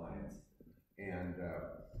all our minds. And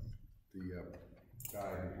the guy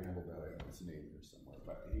who handled that, I have his name here somewhere,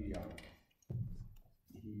 but he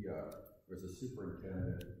was a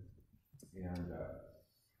superintendent and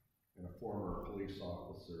a former police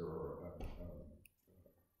officer, or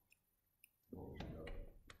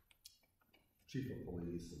chief of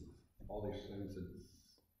police, and all these things. And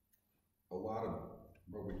a lot of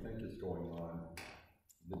what we think is going on,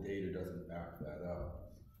 the data doesn't back that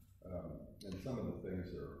up. And some of the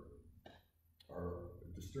things are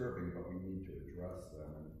disturbing, but we need to address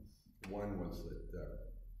them. And one was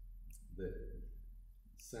that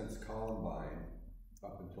since Columbine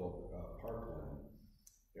up until Parkland,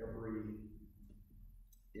 every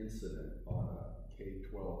incident on a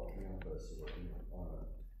K-12 campus, or on a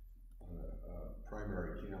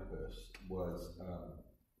primary campus was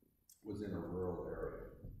in a rural area,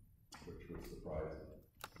 which was surprising.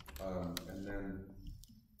 And then,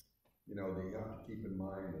 you know, you have to keep in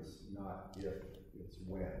mind it's not if, it's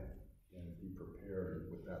when, and be prepared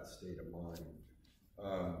with that state of mind.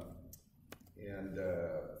 And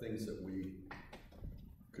things that we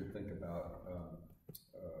could think about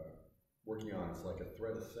working on is like a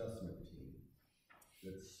threat assessment team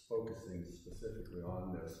that's focusing specifically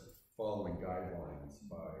on this, following guidelines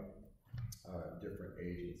by different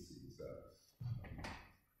agencies.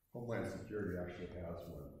 Homeland Security actually has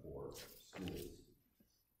one for schools.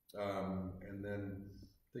 And then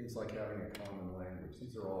things like having a common language.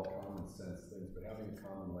 These are all common sense things, but having a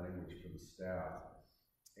common language for the staff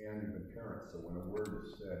and even parents, so when a word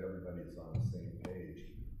is said, everybody's on the same page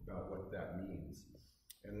about what that means.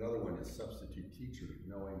 And another one is substitute teachers,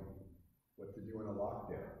 knowing what to do in a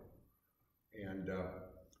lockdown. And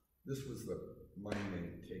this was my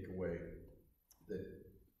main takeaway, that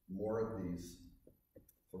more of these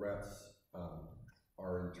threats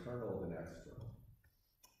are internal than external.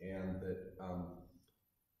 And that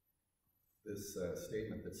this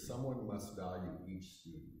statement that someone must value each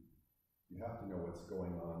student. You have to know what's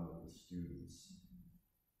going on with the students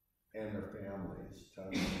and their families to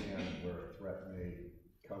understand where a threat may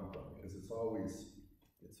come from, because it's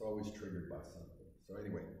always triggered by something. So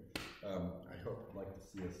anyway, I'd like to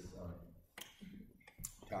see us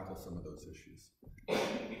tackle some of those issues.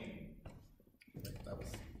 That was.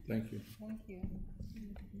 Thank you. Thank you.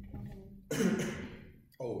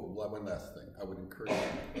 Oh, one last thing. I would encourage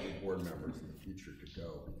other board members in the future to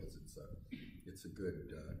go, because it's a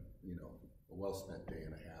good, a well-spent day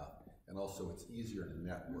and a half. And also it's easier to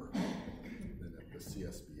network than at the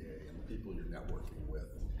CSBA, and the people you're networking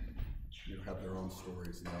with have their own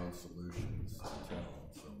stories and their own solutions to tell.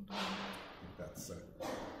 So I think that's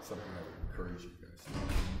something I would encourage you guys to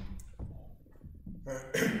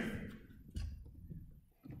do.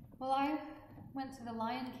 Well, I went to the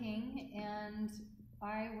Lion King and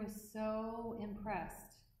I was so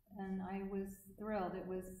impressed and I was thrilled. It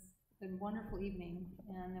was a wonderful evening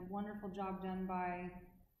and a wonderful job done by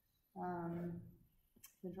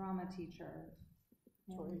the drama teacher,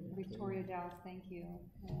 Victoria Dowse, thank you.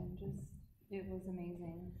 And just, it was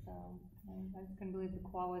amazing. So I just couldn't believe the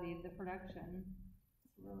quality of the production.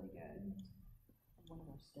 It's really good. One of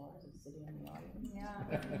our stars is sitting in the audience. Yeah,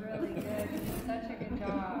 it's really good. You did such a good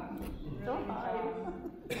job. Really good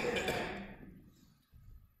job.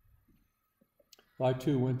 Well, I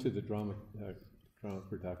too went to the drama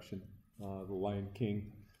production, The Lion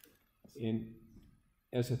King,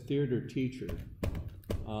 as a theater teacher.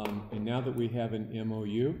 And now that we have an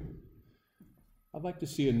MOU, I'd like to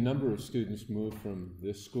see a number of students move from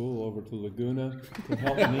this school over to Laguna to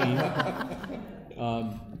help me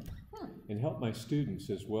and help my students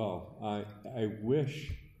as well. I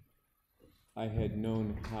wish I had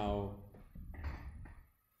known how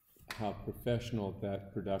professional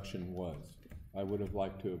that production was. I would have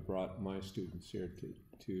liked to have brought my students here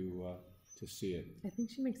to see it. I think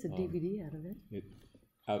she makes a DVD out of it.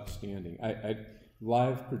 Outstanding.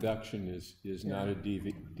 Live production is not a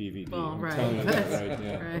DVD. Well, I'm right. telling you that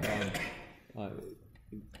right now. Right.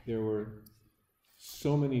 There were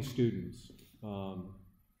so many students,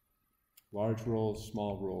 large roles,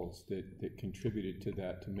 small roles, that contributed to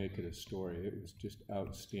that to make it a story. It was just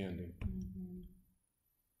outstanding. Mm-hmm.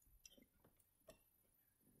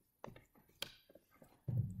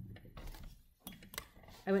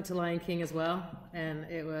 I went to Lion King as well, and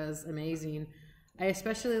it was amazing. I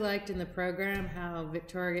especially liked in the program how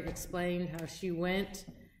Victoria explained how she went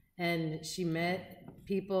and she met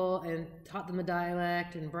people and taught them the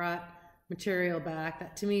dialect and brought material back.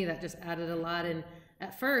 That, to me, that just added a lot. And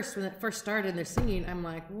at first, when it first started and they're singing, I'm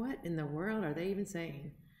like, what in the world are they even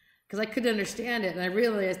saying? Because I couldn't understand it, and I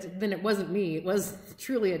realized then it wasn't me. It was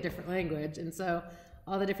truly a different language. And so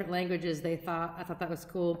all the different languages I thought that was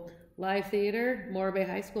cool. Live theater, Morro Bay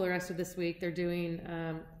High School, the rest of this week, they're doing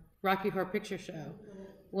Rocky Horror Picture Show.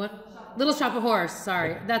 Little Shop of Horse,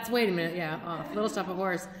 sorry. Wait a minute, yeah, off. Little Shop of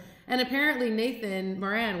Horse. And apparently Nathan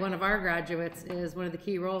Moran, one of our graduates, is one of the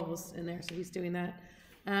key roles in there, so he's doing that.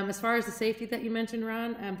 As far as the safety that you mentioned,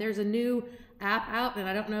 Ron, there's a new app out, and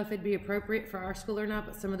I don't know if it'd be appropriate for our school or not,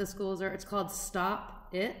 but some of the schools are. It's called Stop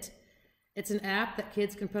It. It's an app that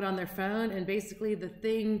kids can put on their phone, and basically the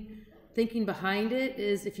thinking behind it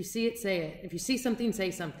is if you see it, say it. If you see something,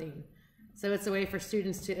 say something. So it's a way for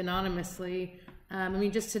students to anonymously,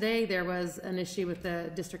 just today there was an issue with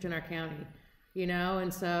the district in our county,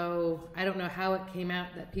 and so I don't know how it came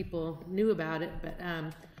out that people knew about it, but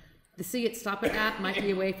the See It, Stop It app might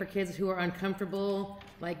be a way for kids who are uncomfortable,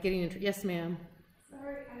 like getting into, yes ma'am.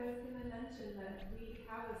 Sorry, I was going to mention that we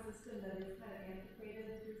have a system that is kind of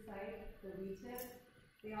antiquated through site, the WeTip.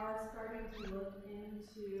 They are starting to look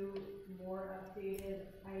into more updated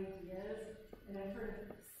ideas, and I've heard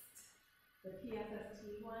of the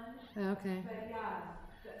PSST one. Okay. But yeah.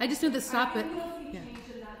 I just know that Stop It. We'll see change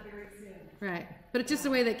in that very soon. Right. But it's just a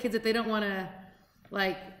way that kids, if they don't want to,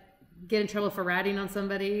 get in trouble for ratting on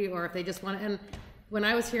somebody, or if they just want to, and when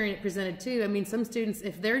I was hearing it presented too, some students,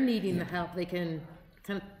 if they're needing the help, they can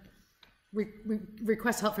kind of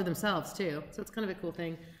request help for themselves too. So it's kind of a cool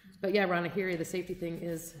thing. But yeah, Ron, I hear you, the safety thing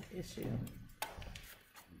is an issue.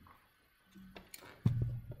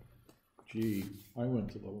 Gee, I went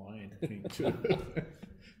to the Lion King too.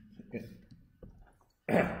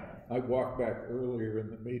 I walked back earlier in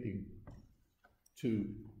the meeting to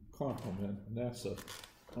compliment Nessa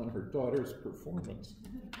on her daughter's performance,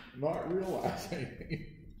 not realizing.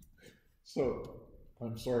 So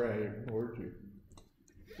I'm sorry I ignored you.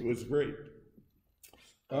 It was great.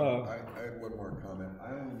 I had one more comment.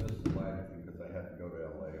 I only missed the Lion King because I had to go to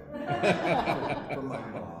LA for my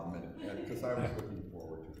mom, and because I was looking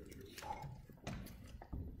forward to it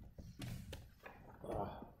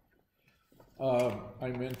too. I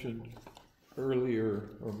mentioned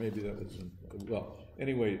earlier, or maybe that was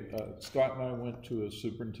anyway, Scott and I went to a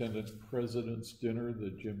superintendent president's dinner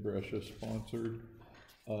that Jim Brescia sponsored.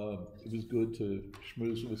 It was good to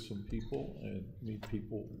schmooze with some people and meet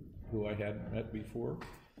people who I hadn't met before.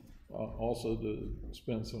 Also to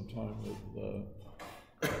spend some time with,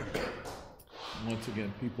 once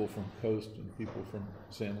again, people from Coast and people from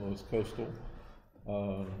San Luis Coastal.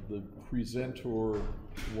 The presenter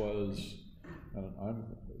was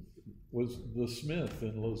the Smith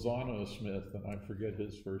in Lozano Smith, and I forget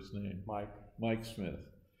his first name. Mike Smith.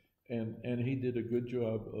 and he did a good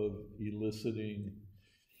job of eliciting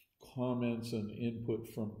comments and input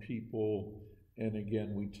from people. And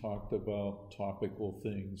again, we talked about topical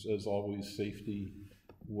things. As always, safety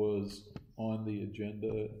was on the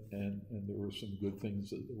agenda, and there were some good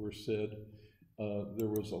things that were said. There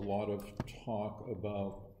was a lot of talk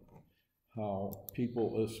about how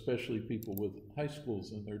people, especially people with high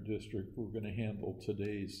schools in their district, were going to handle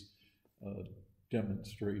today's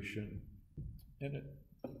demonstration. And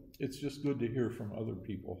it's just good to hear from other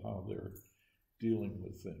people how they're dealing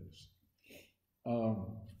with things.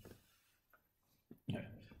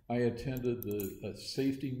 I attended a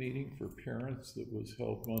safety meeting for parents that was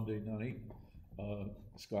held Monday night.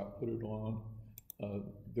 Scott put it on.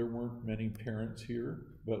 There weren't many parents here,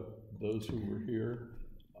 but those who were here,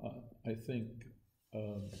 I think,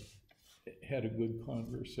 had a good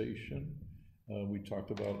conversation. We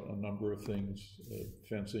talked about a number of things,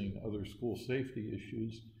 fencing, other school safety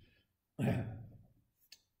issues.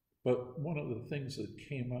 But one of the things that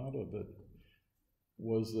came out of it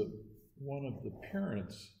was that one of the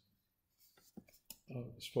parents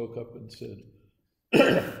spoke up and said,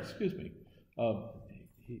 excuse me,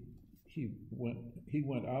 he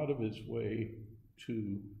went out of his way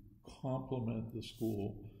to compliment the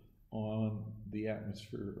school on the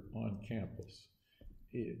atmosphere on campus.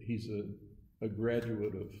 He's a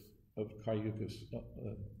graduate of Cayucos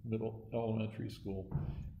elementary school,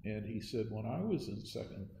 and he said, when I was in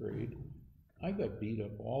second grade, I got beat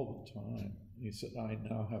up all the time. He said, I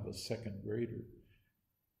now have a second grader.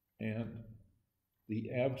 And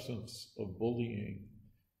the absence of bullying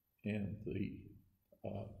and the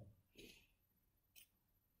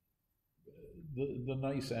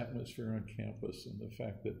nice atmosphere on campus, and the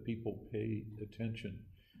fact that people pay attention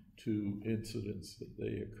to incidents that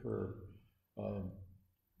they occur,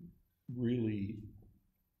 really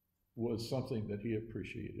was something that he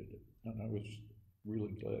appreciated, and I was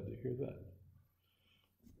really glad to hear that.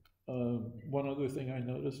 One other thing I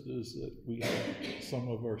noticed is that we had some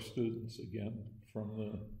of our students, again,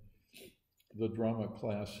 from the drama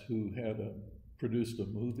class who had produced a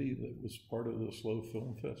movie that was part of the SLO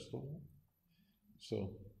Film Festival.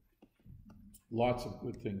 So, lots of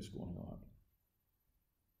good things going on.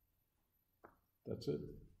 That's it.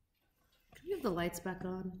 Can you have the lights back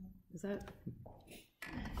on? Is that?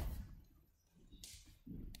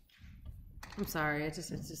 I'm sorry, it's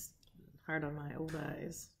just hard on my old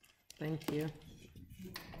eyes. Thank you.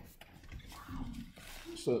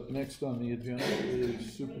 So next on the agenda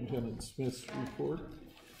is Superintendent Smith's report.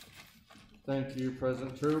 Thank you,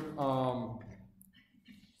 President Troop.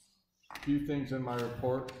 Few things in my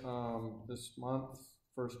report this month.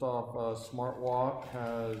 First off, Smart Walk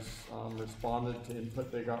has responded to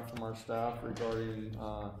input they got from our staff regarding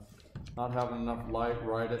not having enough light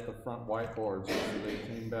right at the front whiteboards. So they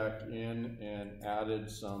came back in and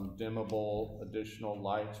added some dimmable additional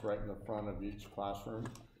lights right in the front of each classroom.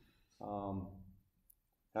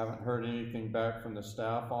 Haven't heard anything back from the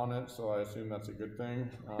staff on it, so I assume that's a good thing.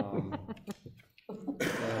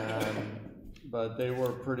 But they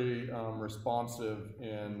were pretty responsive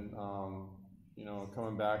in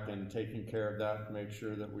coming back and taking care of that to make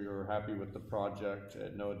sure that we were happy with the project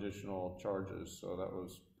at no additional charges. So that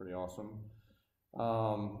was pretty awesome.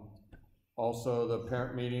 Also, the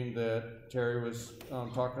parent meeting that Terry was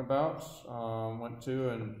talking about, went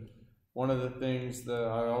to, and one of the things that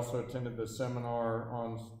I also attended the seminar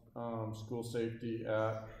on school safety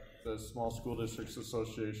at the Small School Districts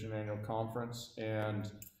Association annual conference, and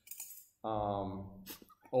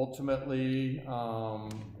ultimately,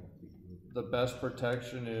 the best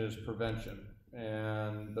protection is prevention,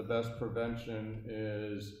 and the best prevention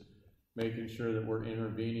is making sure that we're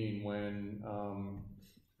intervening when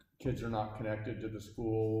kids are not connected to the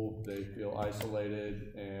school, they feel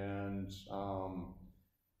isolated, and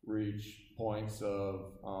reach points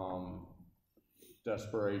of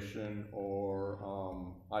desperation or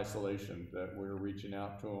isolation, that we're reaching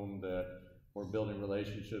out to them, that we're building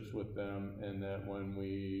relationships with them, and that when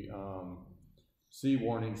we see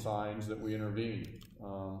warning signs that we intervene.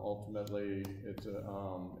 Ultimately, it's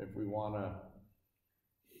if we want to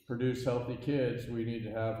produce healthy kids, we need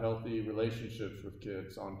to have healthy relationships with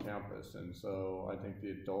kids on campus. And so I think the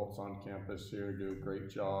adults on campus here do a great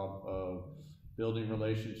job of building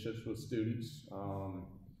relationships with students.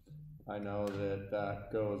 I know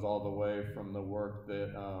that goes all the way from the work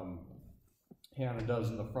that Hannah does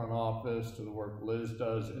in the front office to the work Liz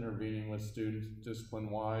does intervening with students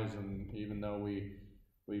discipline-wise, and even though we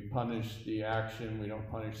punish the action, we don't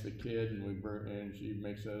punish the kid, and she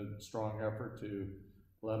makes a strong effort to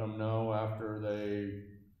let them know after they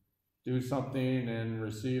do something and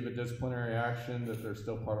receive a disciplinary action, that they're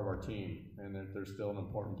still part of our team, and that they're still an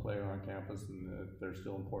important player on campus, and that they're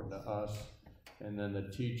still important to us. And then the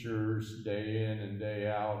teachers, day in and day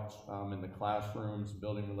out, in the classrooms,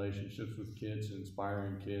 building relationships with kids,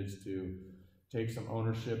 inspiring kids to take some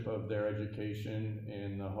ownership of their education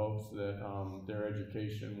in the hopes that their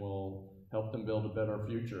education will help them build a better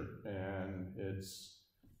future. And it's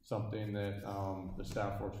something that the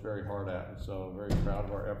staff works very hard at, and so very proud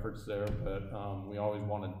of our efforts there, but we always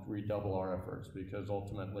want to redouble our efforts, because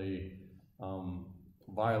ultimately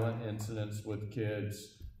violent incidents with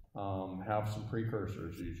kids have some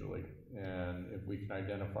precursors usually, and if we can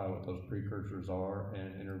identify what those precursors are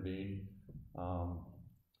and intervene,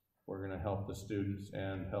 we're going to help the students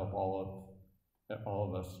and help all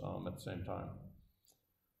of us at the same time.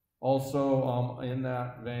 Also, in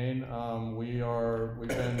that vein, we've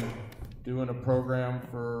been doing a program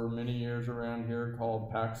for many years around here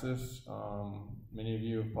called Paxis. Many of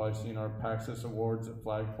you have probably seen our Paxis Awards at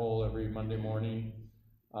Flagpole every Monday morning.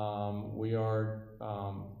 We are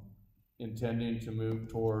intending to move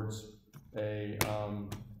towards a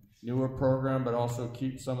newer program, but also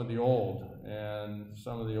keep some of the old. And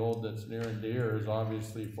some of the old that's near and dear is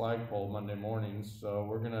obviously Flagpole Monday mornings. So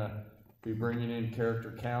we're going to be bringing in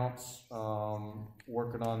character counts,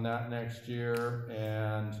 working on that next year,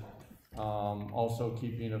 and also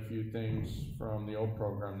keeping a few things from the old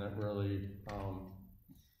program that really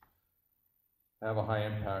have a high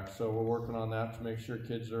impact. So we're working on that to make sure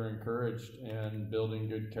kids are encouraged and building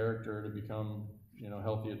good character to become,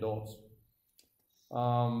 healthy adults.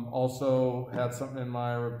 Also had something in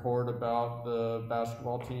my report about the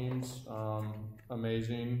basketball teams.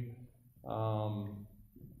 Amazing.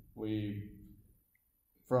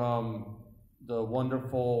 From the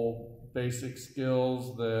wonderful basic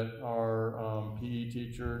skills that our PE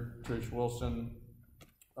teacher, Trish Wilson,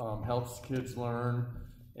 helps kids learn,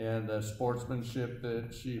 and the sportsmanship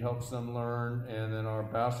that she helps them learn, and then our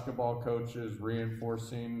basketball coaches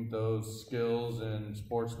reinforcing those skills and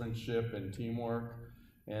sportsmanship and teamwork,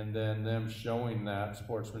 and then them showing that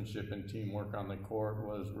sportsmanship and teamwork on the court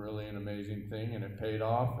was really an amazing thing, and it paid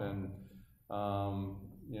off. And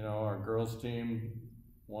our girls team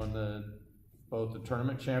won both the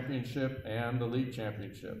tournament championship and the league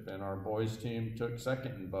championship, and our boys team took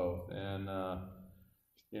second in both. And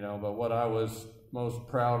but what I was most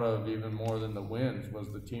proud of, even more than the wins,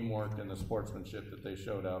 was the teamwork and the sportsmanship that they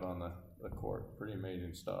showed out on the court. Pretty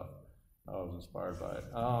amazing stuff. I was inspired by it.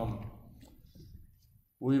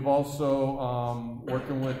 We've also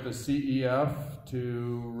working with the CEF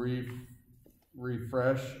to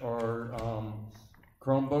refresh our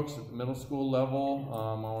Chromebooks at the middle school level.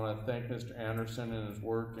 I want to thank Mr. Anderson and his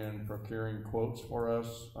work in procuring quotes for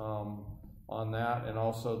us on that, and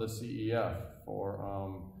also the CEF for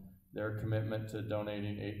their commitment to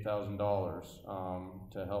donating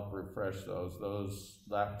 $8,000 to help refresh those. Those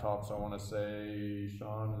laptops, I want to say,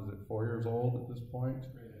 Sean, is it 4 years old at this point?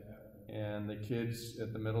 And the kids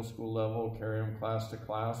at the middle school level carry them class to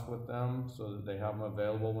class with them so that they have them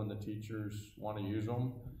available when the teachers want to use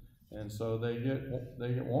them. And so they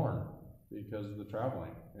get worn because of the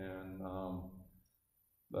traveling. And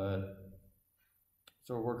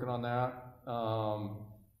so we're working on that.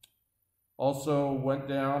 Also went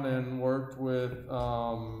down and worked with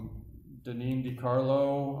Deneen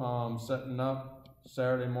DiCarlo, setting up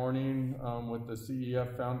Saturday morning with the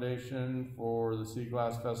CEF Foundation for the Sea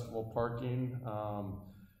Glass Festival parking.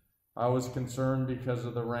 I was concerned because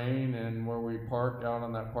of the rain and where we park out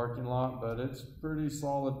on that parking lot, but it's a pretty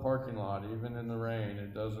solid parking lot. Even in the rain,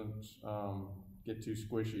 it doesn't get too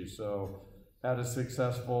squishy. So had a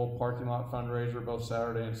successful parking lot fundraiser both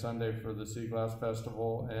Saturday and Sunday for the Sea Glass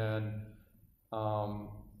Festival, and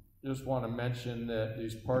just want to mention that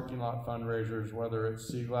these parking lot fundraisers, whether it's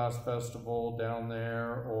Sea Glass Festival down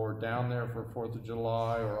there or down there for 4th of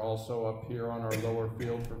July, or also up here on our lower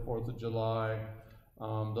field for 4th of July,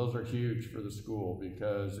 those are huge for the school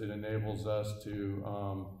because it enables us to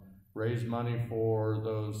raise money for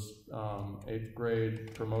those 8th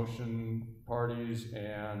grade promotion parties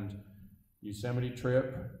and Yosemite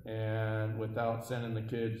trip, and without sending the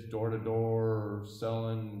kids door to door or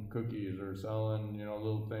selling cookies or selling,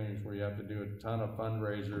 little things where you have to do a ton of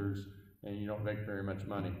fundraisers and you don't make very much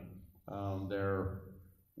money. They're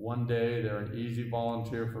an easy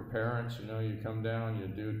volunteer for parents. You come down, you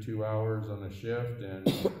do 2 hours on a shift,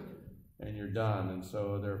 and you're done. And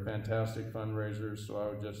so they're fantastic fundraisers. So I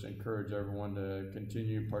would just encourage everyone to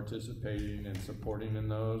continue participating and supporting in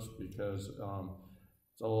those, because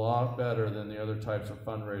it's a lot better than the other types of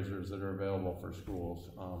fundraisers that are available for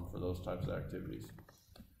schools for those types of activities.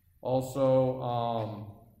 Also,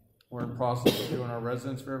 we're in process of doing our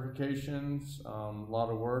residence verifications, a lot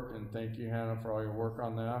of work, and thank you, Hannah, for all your work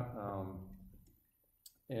on that.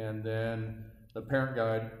 And then the parent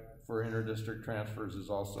guide for interdistrict transfers has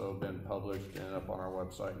also been published and up on our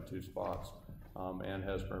website in 2 spots, and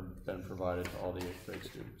has been provided to all the 8th grade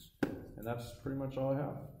students. And that's pretty much all I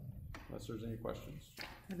have, unless there's any questions. I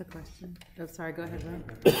have a question. Oh, sorry, go ahead,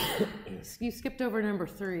 Ryan. You skipped over number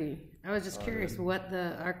 3. I was just curious what's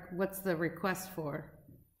the request for?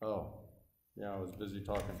 Oh, yeah, I was busy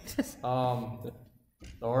talking. The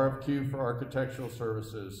RFQ for architectural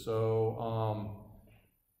services. So,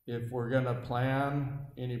 if we're gonna plan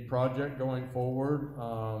any project going forward,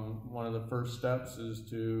 one of the first steps is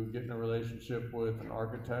to get in a relationship with an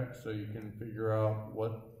architect so you can figure out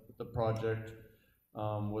what the project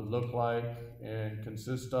would look like and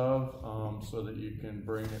consist of, so that you can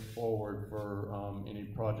bring it forward for any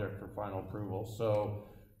project for final approval. So,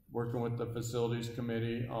 working with the facilities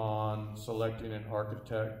committee on selecting an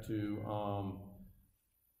architect to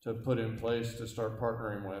put in place to start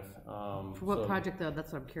partnering with. For what project though?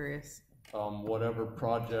 That's what I'm curious. Whatever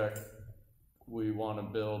project we want to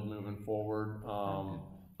build moving forward.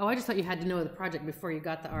 Oh, I just thought you had to know the project before you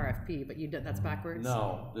got the RFP, but you did, that's backwards?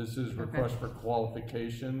 No, this is request for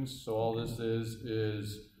qualifications. So all this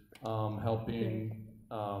is helping.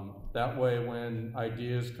 That way when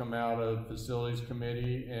ideas come out of facilities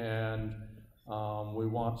committee and we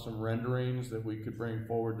want some renderings that we could bring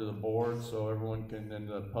forward to the board so everyone can, and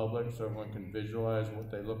the public, so everyone can visualize what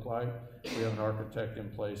they look like. We have an architect in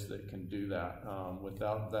place that can do that.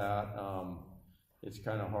 Without that, it's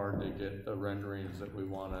kind of hard to get the renderings that we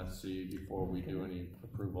want to see before we do any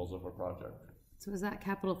approvals of a project. So is that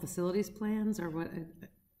capital facilities plans or what?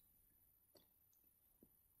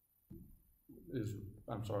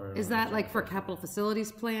 I'm sorry. Is that like for capital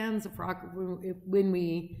facilities plans, for when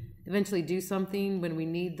we eventually do something, when we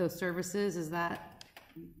need those services, is that?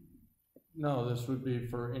 No, this would be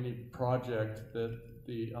for any project that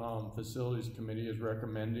the facilities committee is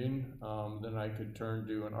recommending. Then I could turn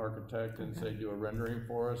to an architect and say, do a rendering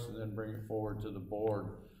for us and then bring it forward to the board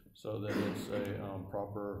so that it's a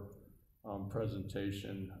proper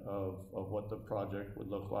presentation of what the project would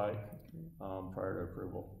look like prior to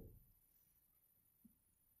approval.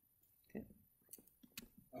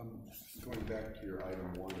 Going back to your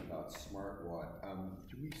item 1 about SmartWatt,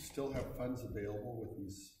 do we still have funds available with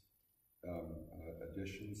these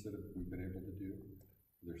additions that we've been able to do?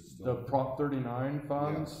 There's still... The Prop 39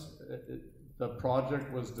 funds, yes. The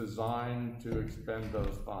project was designed to expend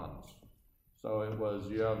those funds. So it was,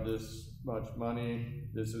 you have this much money,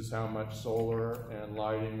 this is how much solar and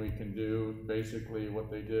lighting we can do. Basically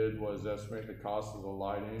what they did was estimate the cost of the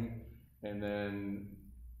lighting and then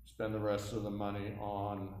spend the rest of the money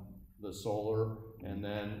on the solar, and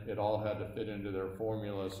then it all had to fit into their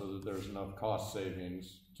formula so that there's enough cost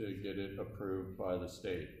savings to get it approved by the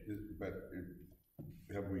state. But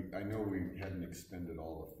have we, I know we hadn't expended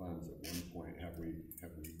all the funds at one point, have we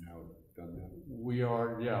now done that? We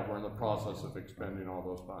are, yeah, we're in the process of expending all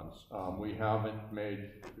those funds. We haven't made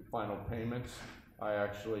final payments. I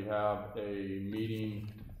actually have a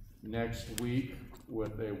meeting next week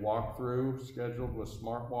with a walkthrough scheduled with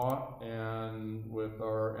SmartWatt and with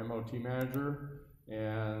our MOT manager,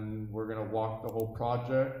 and we're going to walk the whole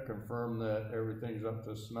project, confirm that everything's up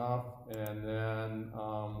to snuff, and then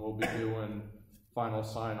we'll be doing final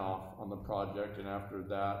sign-off on the project, and after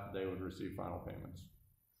that they would receive final payments.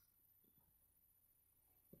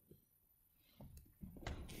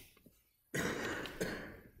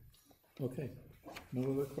 Okay,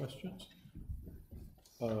 no other questions?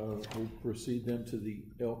 We'll proceed then to the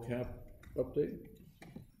LCAP update.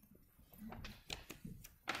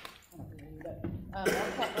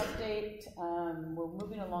 LCAP update, we're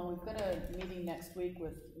moving along. We've got a meeting next week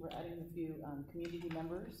we're adding a few community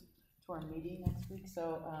members to our meeting next week.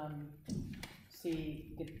 So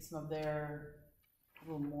get some of their, a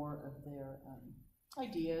little more of their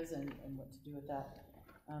ideas and what to do with that.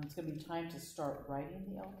 It's going to be time to start writing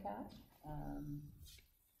the LCAP.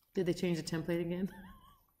 Did they change the template again?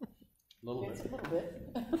 A little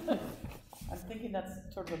bit. I'm thinking that's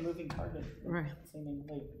sort of a moving target, right?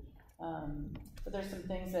 Seemingly. But there's some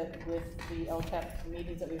things that with the LCAP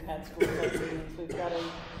meetings that we've had, school board meetings, we've got a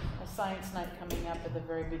science night coming up at the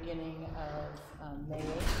very beginning of May.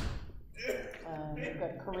 We've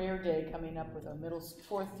got career day coming up with our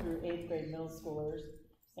 4th through 8th grade middle schoolers,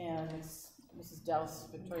 and Mrs. Douse,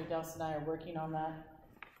 Victoria Douse, and I are working on that.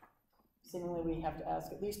 Seemingly we have to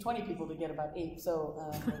ask at least 20 people to get about 8, so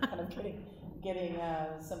we're kind of getting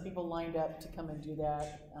some people lined up to come and do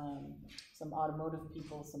that. Some automotive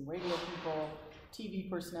people, some radio people, TV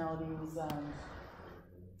personalities,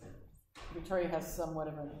 Victoria has somewhat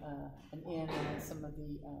of an in on some of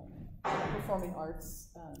the performing arts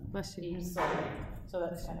piece, so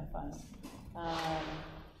that's kind of fun.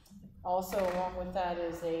 Also, along with that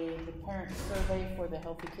is the parent survey for the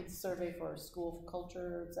Healthy Kids Survey for our school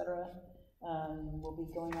culture, etc. Will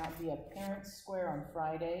be going out via Parent Square on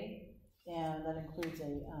Friday, and that includes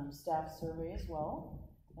a staff survey as well,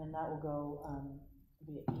 and that will go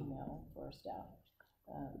via email for our staff.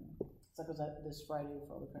 So that goes out this Friday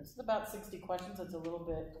for all the parents. It's about 60 questions. It's a little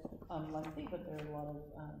bit lengthy, but there's a lot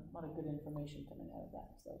of good information coming out of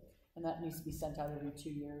that. So, and that needs to be sent out every 2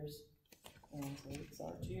 years. And so it's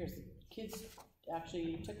our 2 years. The kids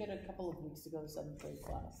actually took it a couple of weeks ago, 7th grade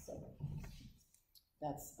class. So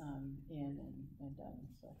that's in and done.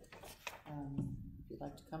 So if you'd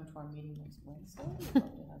like to come to our meeting next Wednesday, we'd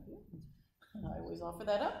love to have you. I always offer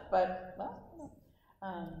that up, but well,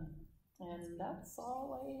 and that's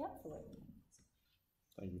all I have for right now.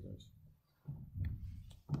 Thank you, guys.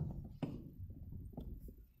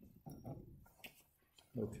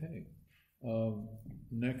 Okay.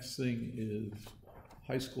 Next thing is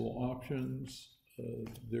high school options.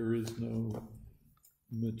 There is no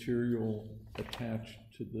material attached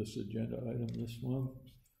to this agenda item this month,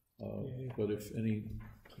 but if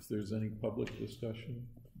there's any public discussion,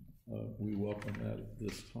 we welcome that at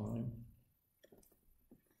this time.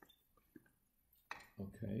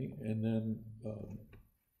 Okay, and then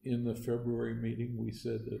in the February meeting, we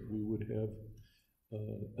said that we would have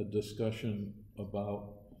a discussion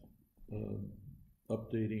about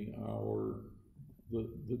updating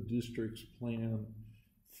the district's plan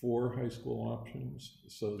for high school options.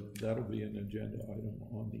 So that'll be an agenda item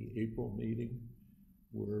on the April meeting,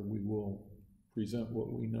 where we will present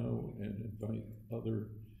what we know and invite other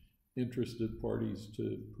interested parties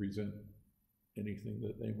to present anything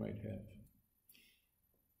that they might have.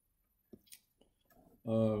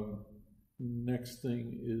 Next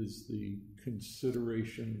thing is the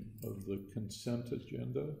consideration of the consent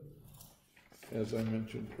agenda. As I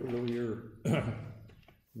mentioned earlier,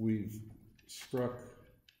 we've struck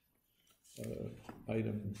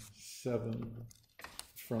item 7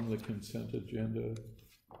 from the consent agenda.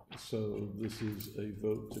 So this is a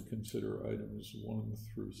vote to consider items 1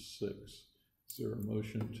 through 6. Is there a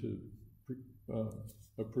motion to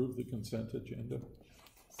approve the consent agenda?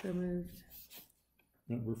 So moved.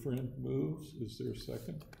 Member Friend moves. Is there a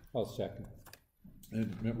second? I'll second.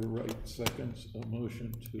 And Member Wright seconds a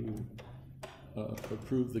motion to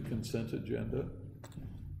approve the consent agenda.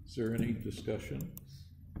 Is there any discussion?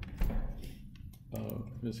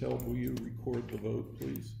 Ms. Held, will you record the vote,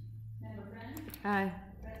 please? Member Friend? Aye.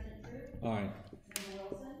 President Troop? Aye. Member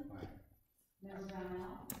Wilson? Aye. Member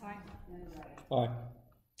Brownell? Aye. Member Wright? Aye.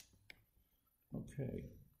 Okay.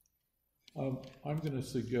 I'm going to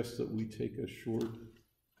suggest that we take a short.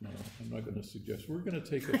 No, I'm not going to suggest. We're going to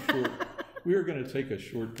take a short. We are going to take a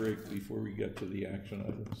short break before we get to the action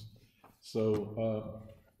items. So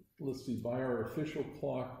let's see. By our official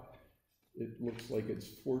clock, it looks like it's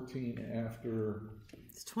 14 after.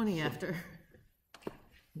 It's 20 after.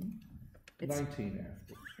 19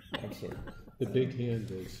 after. I'm sorry. The big hand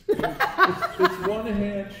is. It's one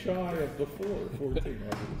hand shy of the 14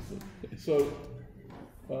 obviously. So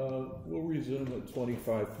we'll resume at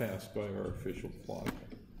 25 past by our official clock.